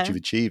realise how much you've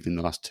achieved in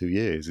the last 2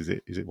 years? Is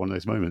it one of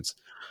those moments?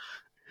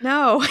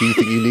 No. Do you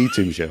think you need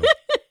to, Michele?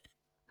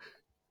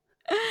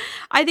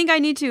 I think I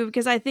need to,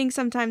 because I think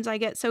sometimes I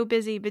get so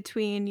busy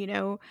between,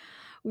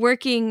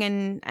 working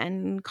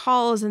and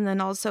calls, and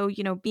then also,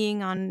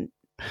 being on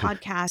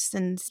podcasts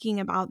and speaking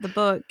about the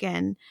book.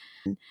 And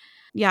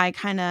yeah, I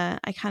kind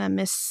of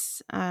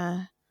miss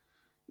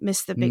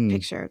the big Mm.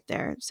 picture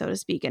there, so to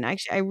speak. And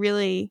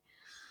actually,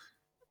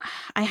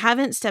 I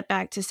haven't stepped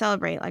back to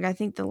celebrate. Like, I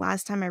think the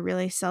last time I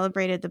really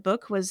celebrated the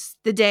book was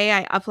the day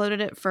I uploaded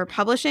it for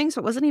publishing.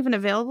 So it wasn't even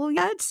available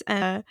yet.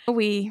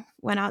 We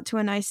went out to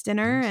a nice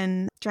dinner Nice.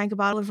 and drank a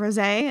bottle of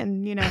rosé,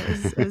 and,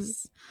 it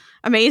was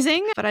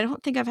amazing. But I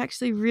don't think I've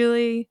actually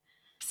really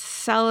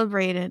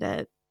celebrated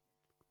it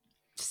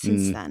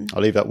since then.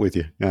 I'll leave that with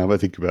you. Now, I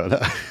think about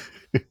that.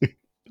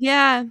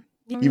 Yeah. I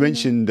You really know.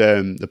 mentioned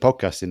the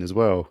podcasting as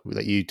well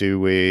that you do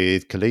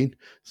with Colleen,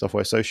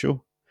 Software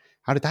Social.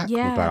 How did that come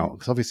Yeah. about?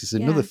 Because obviously it's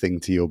another Yeah. thing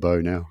to your bow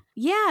now.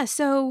 Yeah.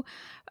 So,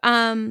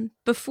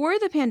 before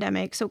the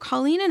pandemic, so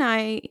Colleen and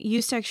I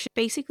used to actually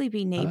basically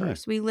be Oh,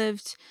 neighbors. We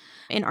lived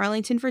in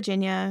Arlington,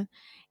 Virginia,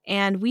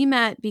 and we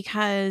met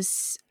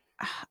because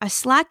a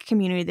Slack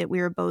community that we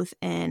were both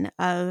in,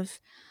 of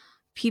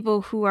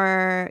people who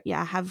are,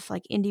 have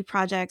like indie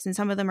projects, and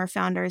some of them are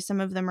founders,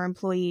 some of them are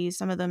employees,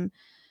 some of them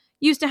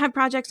used to have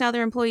projects, now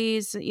they're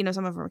employees,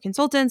 some of them are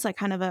consultants, like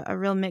kind of a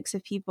real mix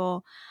of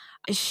people.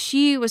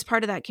 She was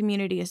part of that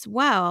community as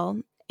well.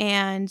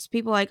 And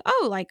people like,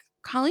 oh, like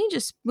Colleen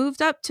just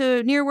moved up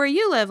to near where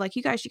you live. Like,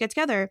 you guys should get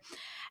together.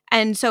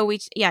 And so we,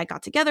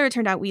 got together. It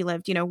turned out we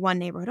lived, one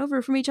neighborhood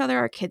over from each other.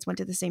 Our kids went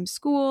to the same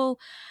school.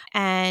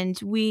 And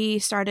we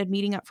started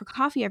meeting up for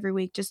coffee every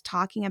week, just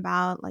talking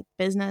about like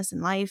business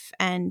and life.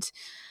 And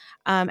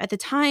at the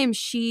time,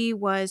 she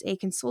was a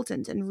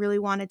consultant and really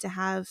wanted to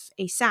have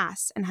a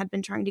SaaS and had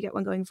been trying to get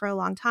one going for a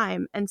long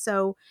time. And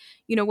so,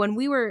 when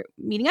we were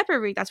meeting up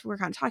every week, that's what we were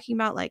kind of talking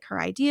about, like her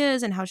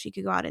ideas and how she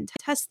could go out and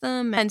test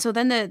them. And so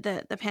then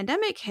the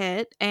pandemic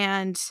hit,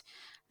 and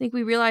I think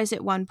we realized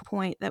at one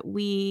point that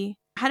we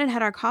hadn't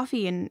had our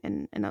coffee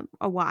in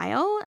a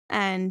while,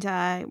 and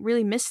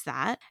really missed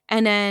that.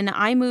 And then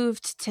I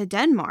moved to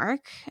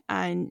Denmark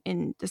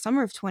in the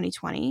summer of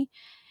 2020,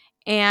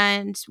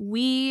 and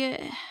we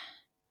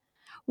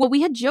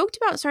had joked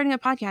about starting a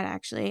podcast,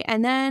 actually.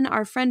 And then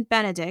our friend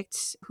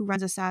Benedict, who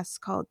runs a SaaS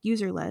called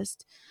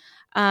UserList,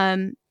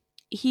 um,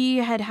 he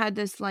had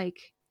this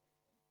like,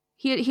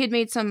 he had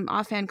made some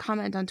offhand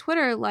comment on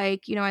Twitter,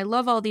 like, I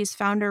love all these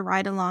founder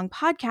ride along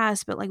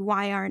podcasts, but like,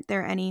 why aren't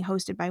there any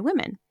hosted by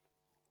women?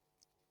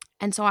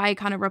 And so I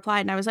kind of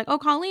replied, and I was like, oh,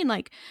 Colleen,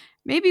 like,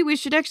 maybe we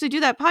should actually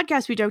do that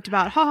podcast we joked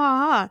about. Ha ha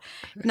ha.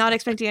 Not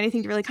expecting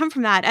anything to really come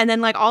from that. And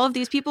then like all of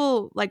these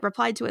people like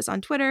replied to us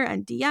on Twitter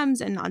and DMs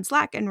and on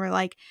Slack, and were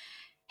like,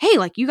 hey,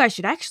 like, you guys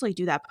should actually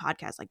do that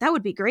podcast. Like, that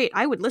would be great.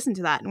 I would listen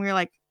to that. And we were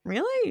like,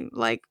 really?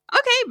 Like,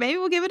 okay, maybe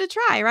we'll give it a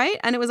try. Right.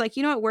 And it was like,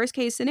 what, worst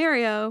case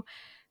scenario,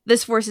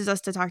 this forces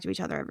us to talk to each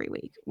other every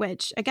week,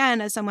 which,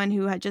 again, as someone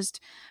who had just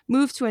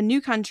moved to a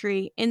new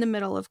country in the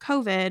middle of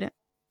COVID,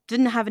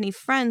 didn't have any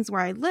friends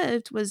where I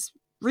lived, was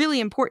really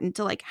important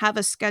to like have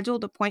a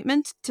scheduled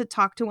appointment to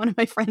talk to one of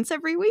my friends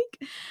every week.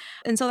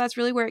 And so that's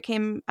really where it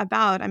came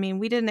about. I mean,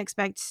 we didn't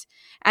expect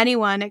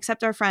anyone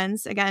except our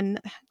friends. Again,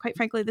 quite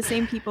frankly, the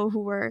same people who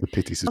were the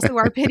pity. also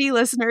our pity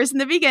listeners in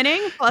the beginning,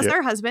 plus Yeah.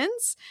 our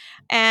husbands.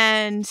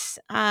 And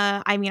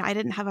I mean, I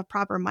didn't have a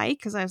proper mic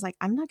because I was like,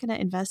 I'm not going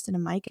to invest in a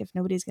mic if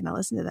nobody's going to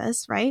listen to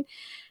this, right?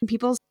 And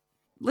people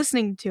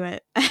listening to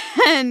it.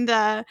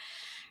 And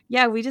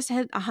yeah, we just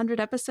hit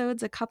 100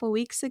 episodes a couple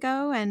weeks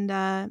ago,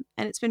 and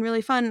it's been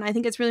really fun. I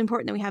think it's really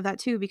important that we have that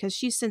too, because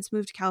she's since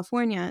moved to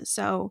California,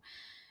 so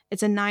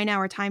it's a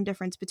 9-hour time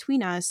difference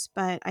between us.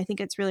 But I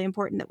think it's really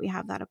important that we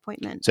have that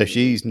appointment So every week.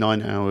 she's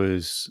 9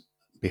 hours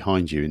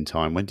behind you in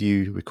time. When do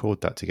you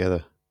record that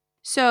together?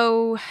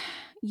 So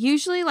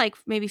usually like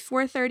maybe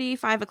 4:30,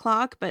 5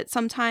 o'clock, but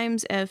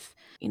sometimes if,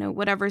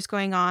 whatever's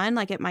going on,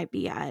 like it might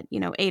be at,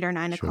 8 or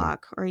 9 Sure.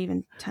 o'clock, or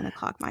even 10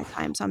 o'clock my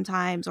time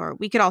sometimes, or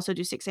we could also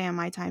do 6 a.m.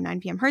 my time, 9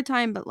 p.m. her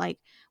time, but like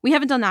we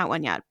haven't done that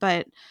one yet.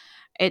 But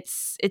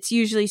it's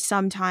usually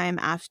sometime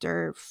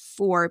after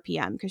 4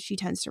 p.m. because she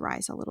tends to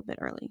rise a little bit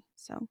early.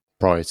 So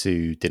Prior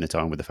to dinner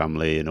time with the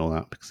family and all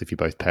that, because if you're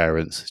both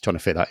parents, trying to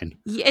fit that in.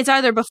 it's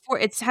either before,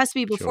 it has to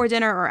be before Sure.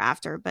 dinner or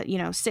after, but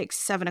 6,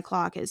 7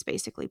 o'clock is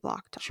basically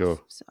blocked off.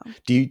 Sure. So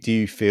Do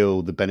you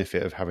feel the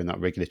benefit of having that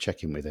regular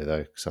check-in with her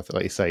though? Because I thought,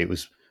 like you say, it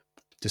was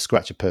to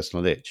scratch a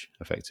personal itch,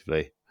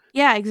 effectively.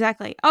 yeah,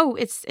 exactly. Oh,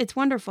 it's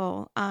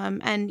wonderful.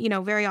 And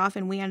very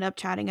often we end up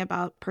chatting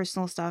about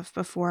personal stuff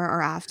before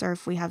or after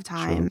if we have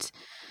time. Sure.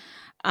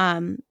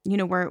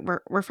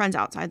 We're friends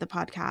outside the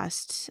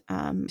podcast,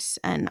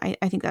 and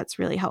I think that's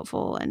really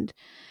helpful. And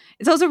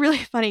it's also really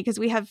funny because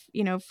we have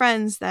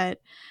friends that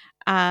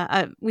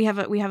we have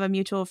a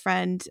mutual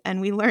friend,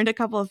 and we learned a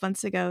couple of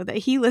months ago that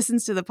he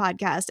listens to the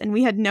podcast, and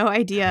we had no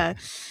idea.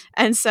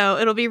 And so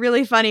it'll be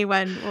really funny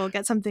when we'll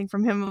get something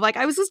from him of like,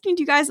 I was listening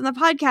to you guys on the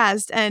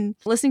podcast, and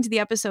listening to the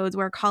episodes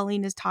where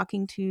Colleen is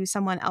talking to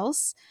someone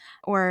else,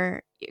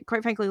 or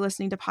quite frankly,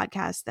 listening to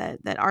podcasts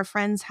that our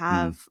friends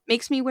have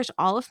makes me wish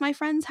all of my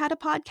friends had a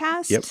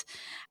podcast. Yep.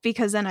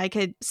 Because then I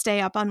could stay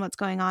up on what's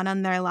going on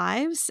in their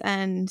lives.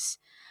 And,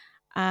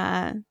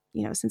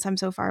 since I'm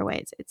so far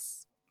away,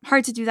 it's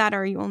hard to do that,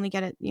 or you only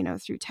get it,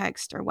 through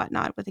text or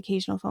whatnot with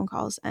occasional phone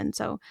calls. And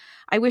so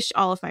I wish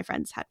all of my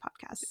friends had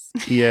podcasts.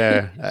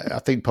 Yeah. I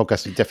think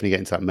podcasts are definitely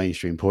getting to that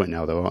mainstream point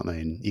now, though, aren't they?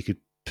 And you could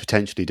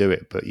potentially do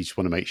it, but you just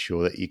want to make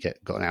sure that you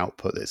got an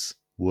output that's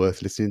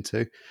worth listening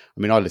to. I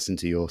mean, I listen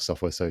to your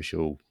Software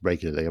Social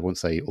regularly. I won't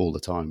say all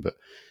the time, but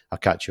I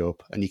catch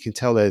up, and you can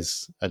tell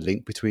there's a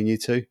link between you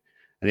two,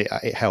 and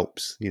it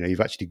helps. You've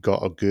actually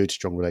got a good,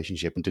 strong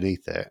relationship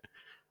underneath it.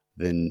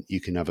 Then you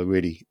can have a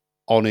really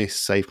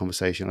honest, safe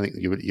conversation. I think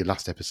your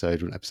last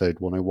episode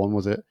 101,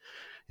 was it?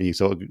 And you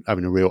sort of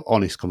having a real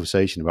honest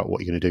conversation about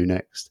what you're going to do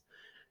next.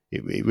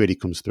 It really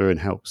comes through and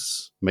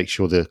helps make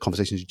sure the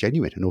conversation is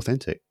genuine and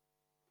authentic.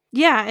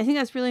 Yeah, I think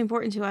that's really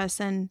important to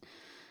us. And,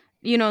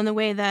 in the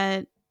way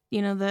that,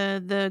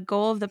 the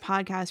goal of the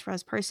podcast for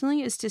us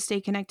personally is to stay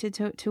connected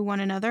to one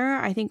another.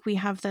 I think we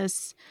have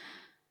this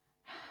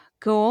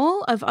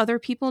goal of other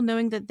people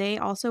knowing that they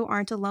also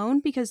aren't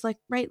alone, because like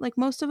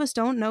most of us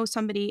don't know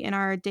somebody in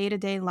our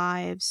day-to-day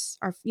lives,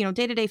 our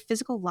day-to-day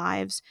physical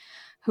lives,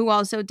 who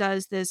also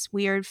does this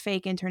weird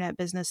fake internet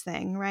business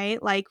thing,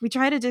 right? Like we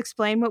try to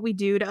explain what we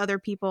do to other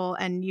people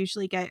and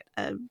usually get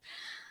a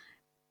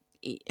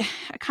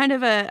kind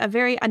of a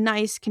very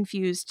nice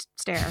confused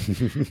stare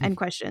and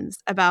questions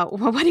about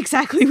what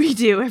exactly we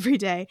do every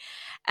day.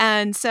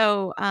 And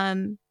so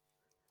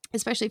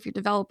especially if you're a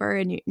developer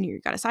and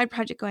you've got a side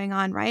project going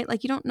on, right?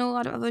 Like you don't know a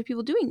lot of other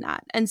people doing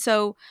that. And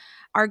so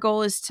our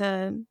goal is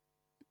to,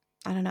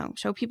 I don't know,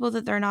 show people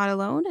that they're not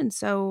alone. And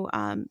so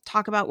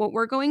talk about what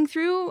we're going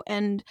through,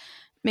 and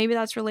maybe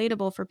that's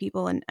relatable for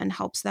people and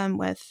helps them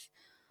with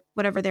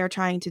whatever they're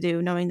trying to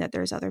do, knowing that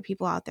there's other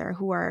people out there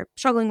who are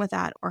struggling with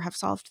that or have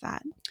solved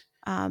that.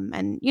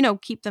 And,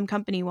 keep them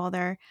company while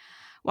they're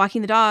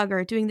walking the dog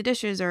or doing the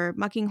dishes or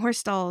mucking horse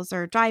stalls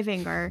or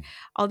driving or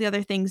all the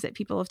other things that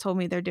people have told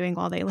me they're doing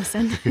while they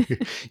listen.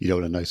 You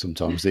don't want to know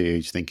sometimes, do you?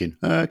 You're just thinking,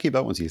 keep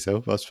that one to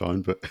yourself. That's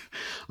fine. But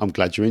I'm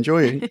glad you're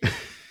enjoying.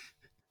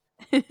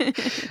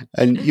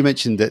 And you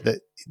mentioned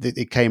that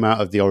it came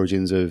out of the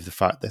origins of the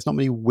fact there's not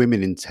many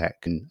women in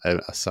tech and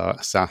a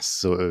SaaS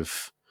sort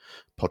of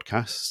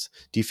podcast.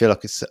 Do you feel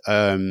like it's,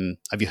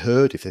 have you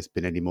heard if there's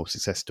been any more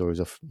success stories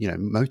of,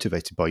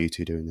 motivated by you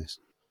two doing this?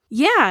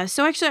 Yeah.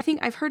 So actually, I think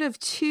I've heard of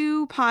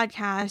 2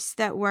 podcasts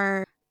that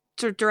were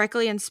sort of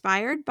directly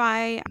inspired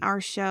by our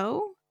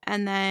show,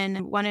 and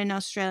then one in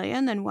Australia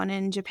and then one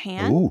in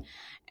Japan. Ooh.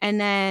 And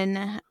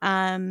then,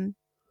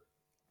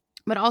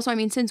 but also, I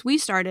mean, since we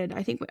started,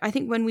 I think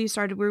when we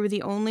started, we were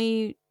the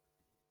only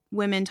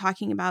women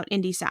talking about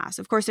indie SaaS.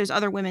 Of course, there's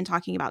other women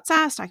talking about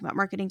SaaS, talking about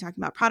marketing,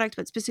 talking about product,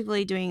 but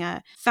specifically doing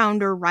a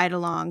founder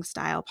ride-along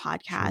style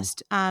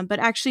podcast. Sure. But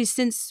actually,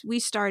 since we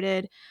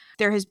started,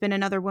 there has been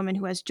another woman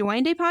who has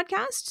joined a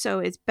podcast. So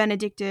it's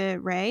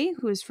Benedicte Ray,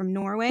 who is from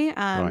Norway.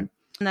 Right.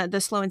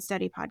 The Slow and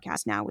Steady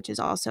podcast now, which is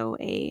also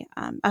a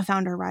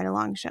founder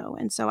ride-along show.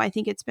 And so I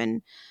think it's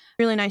been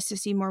really nice to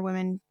see more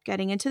women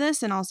getting into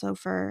this, and also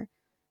for,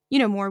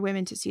 more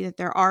women to see that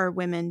there are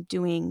women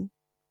doing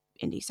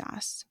indie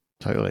SaaS.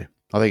 Totally.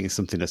 I think it's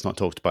something that's not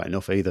talked about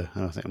enough either.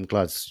 And I think I'm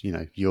glad,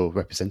 you're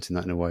representing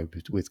that in a way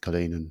with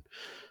Colleen and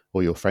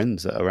all your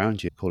friends that are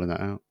around you, calling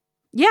that out.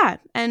 Yeah.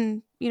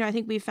 And, I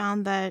think we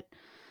found that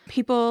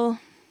people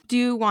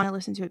do want to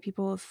listen to it.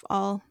 People of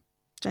all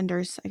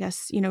genders, I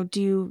guess,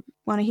 do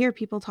want to hear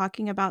people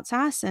talking about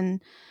SaaS.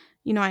 And,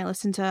 I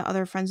listen to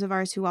other friends of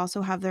ours who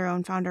also have their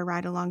own founder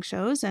ride along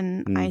shows.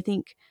 And I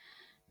think,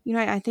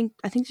 I think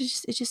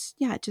it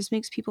just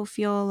makes people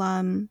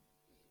feel,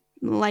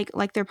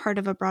 like they're part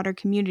of a broader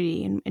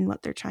community in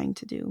what they're trying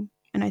to do.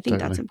 And I think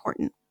that's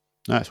important.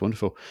 That's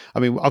wonderful. I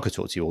mean, I could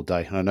talk to you all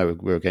day, and I know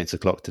we're against the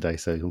clock today,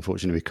 so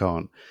unfortunately we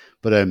can't.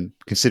 But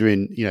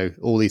considering,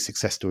 all these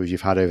success stories you've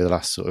had over the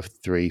last sort of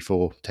 3,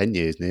 4, 10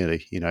 years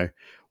nearly,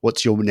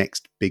 what's your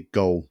next big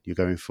goal you're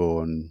going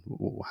for, and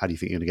how do you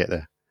think you're going to get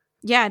there?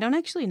 Yeah, I don't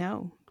actually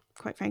know,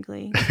 quite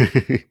frankly.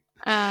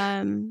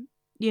 I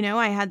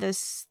had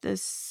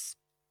this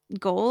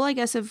goal, I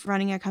guess, of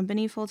running a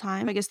company full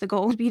time. I guess the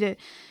goal would be to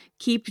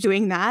keep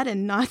doing that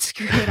and not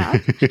screw it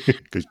up.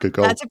 Good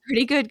goal. That's a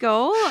pretty good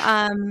goal.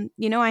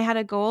 I had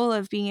a goal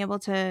of being able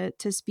to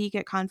speak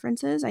at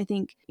conferences. I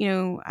think,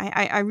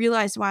 I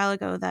realized a while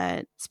ago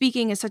that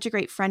speaking is such a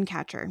great friend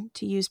catcher,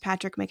 to use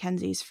Patrick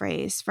McKenzie's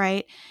phrase,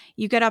 right?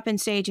 You get up on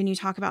stage and you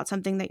talk about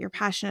something that you're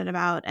passionate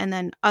about, and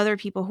then other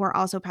people who are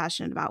also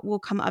passionate about will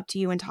come up to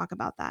you and talk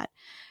about that.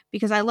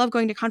 because I love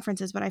going to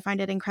conferences, but I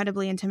find it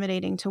incredibly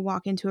intimidating to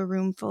walk into a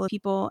room full of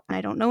people and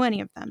I don't know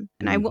any of them.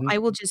 And I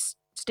will just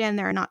stand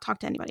there and not talk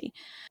to anybody.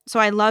 So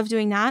I love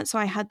doing that. So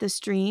I had this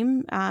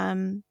dream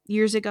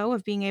years ago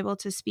of being able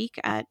to speak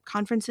at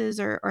conferences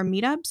or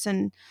meetups,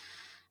 and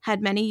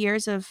had many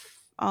years of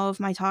all of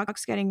my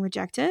talks getting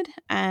rejected.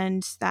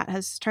 And that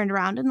has turned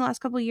around in the last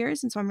couple of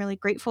years. And so I'm really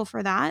grateful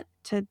for that,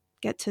 to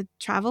get to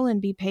travel and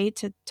be paid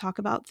to talk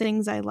about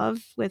things I love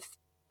with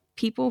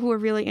people who are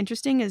really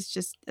interesting. Is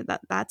just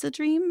that's a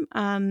dream.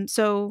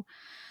 So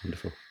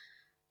Wonderful.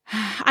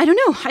 I don't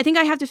know. I think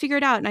I have to figure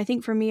it out. And I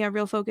think for me, a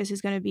real focus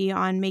is going to be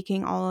on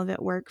making all of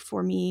it work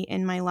for me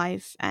in my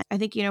life. And I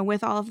think,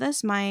 with all of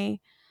this, my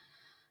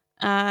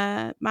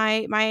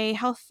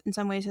health in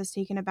some ways has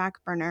taken a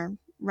back burner,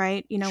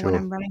 right? Sure. When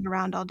I'm running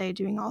around all day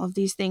doing all of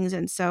these things.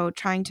 And so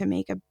trying to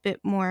make a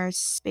bit more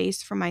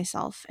space for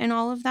myself in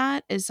all of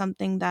that is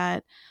something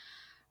that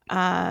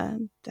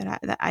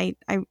I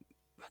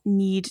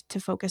need to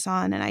focus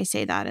on. And I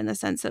say that in the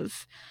sense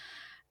of,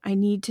 I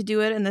need to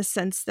do it in the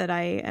sense that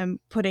I am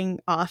putting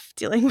off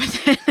dealing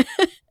with it.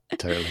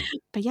 Totally.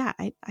 But yeah,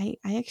 I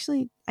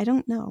actually, I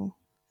don't know.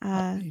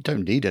 You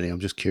don't need any. I'm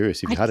just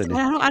curious if you had any.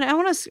 I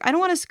don't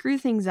want to screw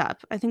things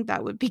up. I think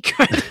that would be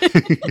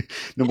good.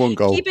 Number one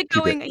goal. Keep it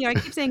going. I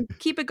keep saying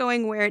keep it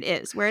going where it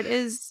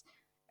is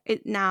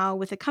it now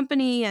with a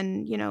company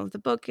and,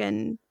 the book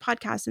and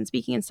podcasts and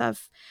speaking and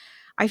stuff.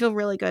 I feel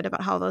really good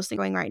about how those things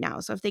are going right now.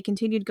 So if they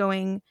continued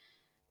going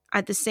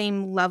at the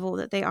same level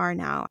that they are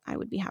now, I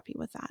would be happy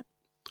with that.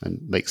 And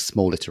make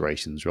small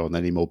iterations rather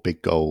than any more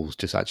big goals.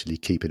 Just actually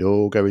keep it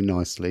all going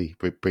nicely.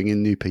 Bring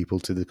in new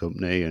people to the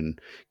company and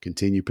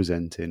continue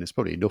presenting. It's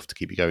probably enough to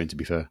keep you going, to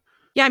be fair.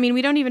 Yeah, I mean,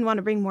 we don't even want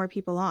to bring more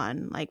people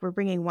on. Like, we're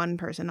bringing one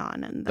person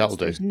on, and that'll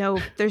do.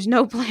 There's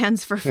no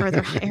plans for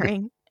further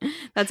hiring.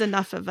 That's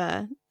enough of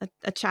a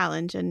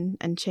challenge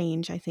and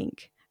change, I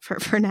think,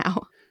 for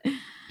now.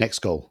 Next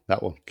goal,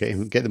 that one.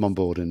 Get them on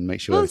board and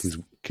make sure everything's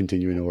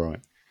continuing all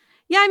right.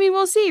 Yeah, I mean,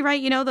 we'll see,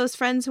 right? Those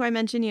friends who I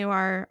mentioned,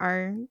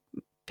 are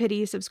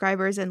pity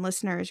subscribers and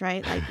listeners,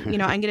 right? Like, I'm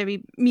going to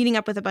be meeting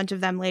up with a bunch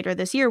of them later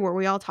this year where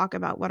we all talk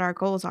about what our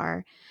goals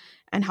are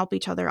and help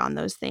each other on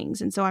those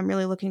things. And so I'm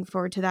really looking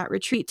forward to that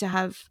retreat, to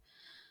have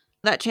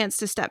that chance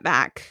to step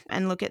back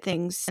and look at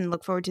things and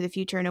look forward to the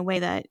future in a way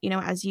that,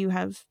 as you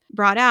have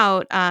brought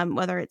out,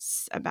 whether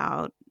it's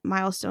about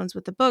milestones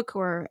with the book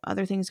or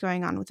other things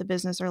going on with the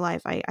business or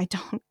life, I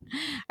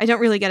don't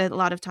really get a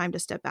lot of time to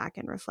step back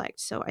and reflect.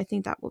 So I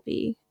think that will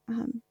be,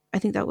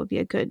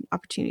 a good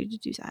opportunity to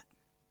do that.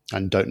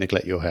 And don't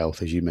neglect your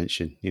health, as you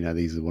mentioned.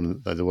 These are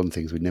one of the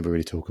things we never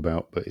really talk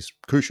about, but it's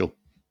crucial.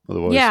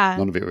 Otherwise,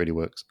 none of it really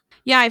works.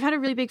 Yeah, I've had a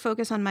really big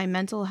focus on my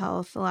mental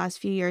health the last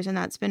few years, and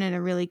that's been in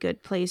a really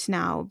good place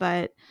now.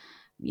 But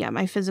yeah,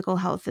 my physical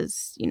health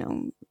is,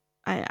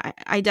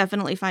 I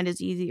definitely find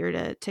it's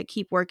easier to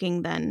keep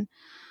working than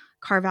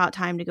carve out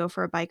time to go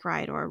for a bike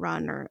ride or a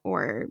run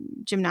or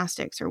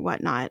gymnastics or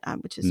whatnot,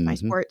 which is my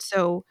sport.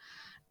 So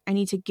I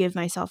need to give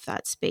myself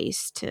that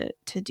space to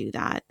do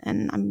that.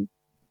 And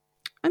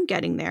I'm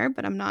getting there,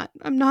 but I'm not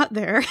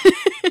there.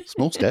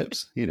 Small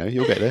steps,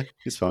 you'll get there.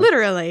 It's fine.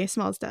 Literally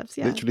small steps.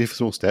 Yeah. Literally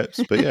small steps.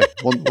 But yeah,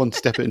 one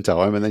step at a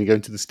time, and then you go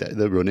into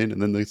the running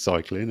and then the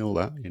cycling, all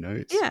that,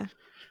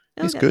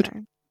 it's good.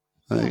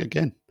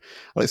 Again,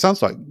 well, it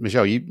sounds like,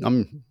 Michelle,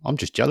 I'm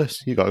just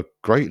jealous. You've got a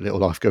great little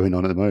life going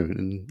on at the moment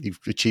and you've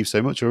achieved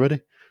so much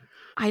already.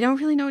 I don't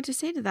really know what to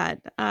say to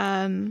that.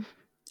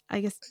 I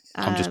guess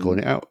I'm just calling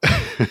it out.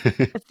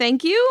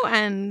 Thank you.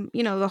 And,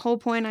 the whole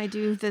point I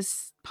do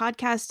this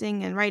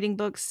podcasting and writing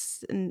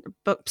books and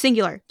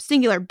singular,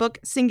 book,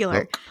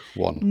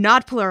 one,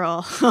 not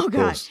plural. Oh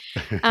gosh.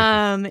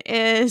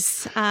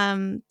 Is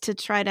to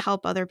try to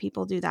help other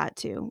people do that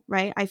too.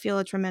 Right. I feel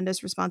a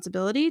tremendous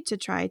responsibility to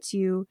try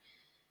to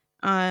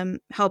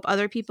help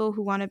other people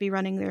who want to be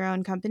running their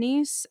own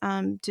companies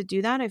to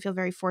do that. I feel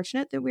very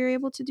fortunate that we were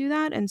able to do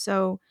that. And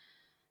so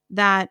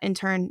that in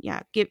turn,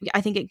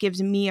 I think it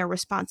gives me a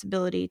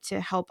responsibility to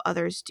help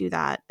others do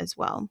that as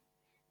well.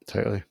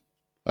 Totally.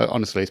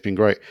 Honestly, it's been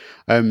great.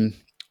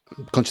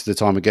 Conscious of the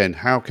time again,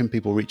 how can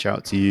people reach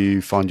out to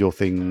you, find your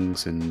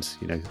things and,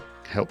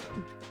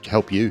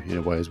 help you in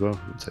a way as well?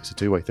 So it's a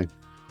two-way thing.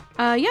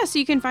 So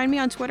you can find me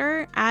on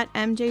Twitter at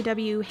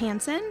MJW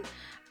Hansen.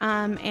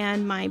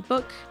 And my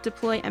book,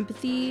 Deploy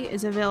Empathy,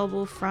 is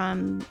available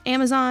from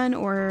Amazon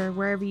or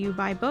wherever you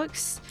buy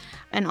books,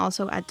 and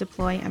also at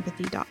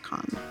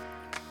deployempathy.com.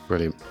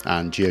 Brilliant.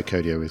 And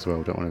Geocodio as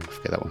well. Don't want to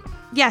forget that one.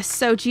 Yes.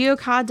 So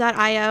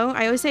geocod.io.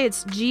 I always say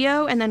it's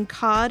geo and then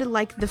cod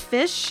like the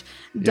fish,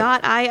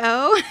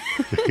 .io.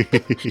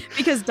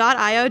 Because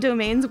 .io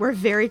domains were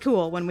very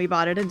cool when we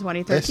bought it in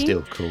 2013. They're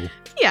still cool.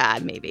 Yeah,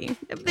 maybe.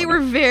 They were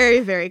very,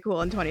 very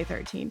cool in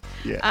 2013.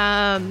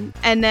 Yeah.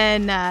 And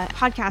then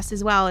podcast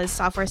as well is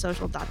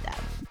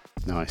softwaresocial.dev.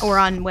 Nice. Or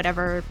on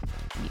whatever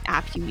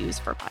app you use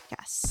for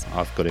podcasts.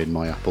 I've got it in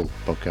my Apple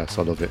podcast.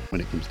 I love it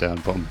when it comes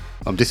down, but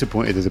I'm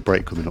disappointed there's a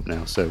break coming up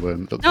now. So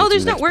no,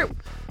 there's no.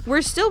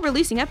 We're still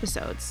releasing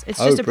episodes. It's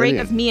just a break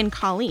of me and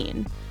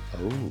Colleen.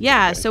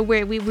 Yeah, okay. so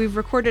we've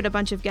recorded a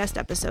bunch of guest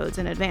episodes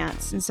in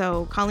advance, and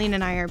so Colleen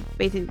and I are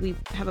basically, we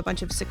have a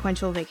bunch of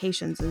sequential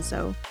vacations, and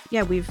so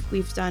yeah,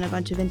 we've done a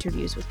bunch of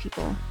interviews with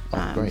people.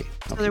 Great.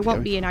 So there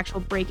won't be an actual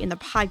break in the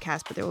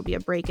podcast, but there will be a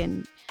break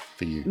in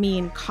for you. Me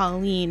and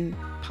Colleen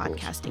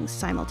podcasting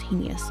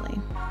simultaneously.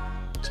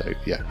 So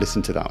yeah,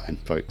 listen to that then,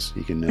 folks.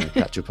 You can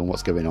catch up on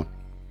what's going on.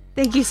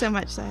 Thank you so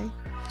much, Sai.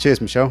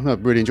 Cheers, Michelle. I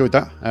really enjoyed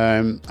that.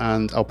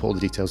 And I'll put all the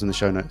details in the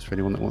show notes for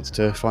anyone that wants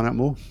to find out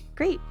more.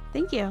 Great.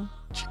 Thank you.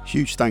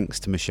 Huge thanks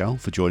to Michelle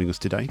for joining us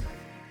today.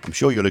 I'm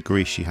sure you'll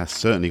agree she has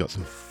certainly got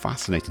some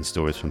fascinating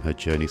stories from her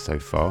journey so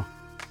far,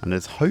 and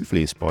has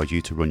hopefully inspired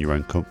you to run your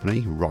own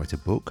company, write a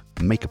book,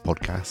 make a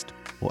podcast,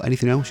 or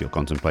anything else you're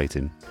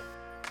contemplating.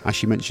 As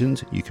she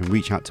mentioned, you can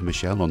reach out to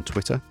Michelle on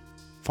Twitter,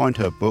 find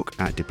her book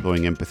at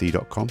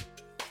deployingempathy.com,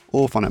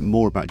 or find out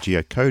more about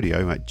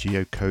Geocodio at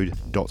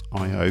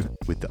geocode.io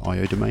with the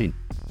IO domain.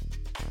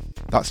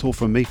 That's all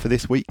from me for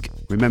this week.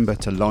 Remember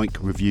to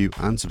like, review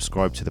and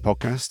subscribe to the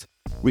podcast.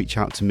 Reach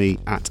out to me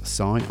at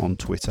Sai on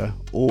Twitter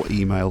or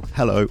email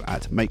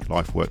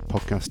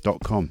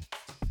hello@makelifeworkpodcast.com.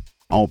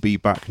 I'll be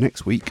back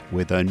next week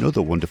with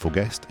another wonderful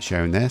guest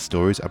sharing their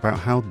stories about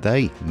how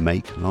they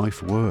make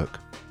life work.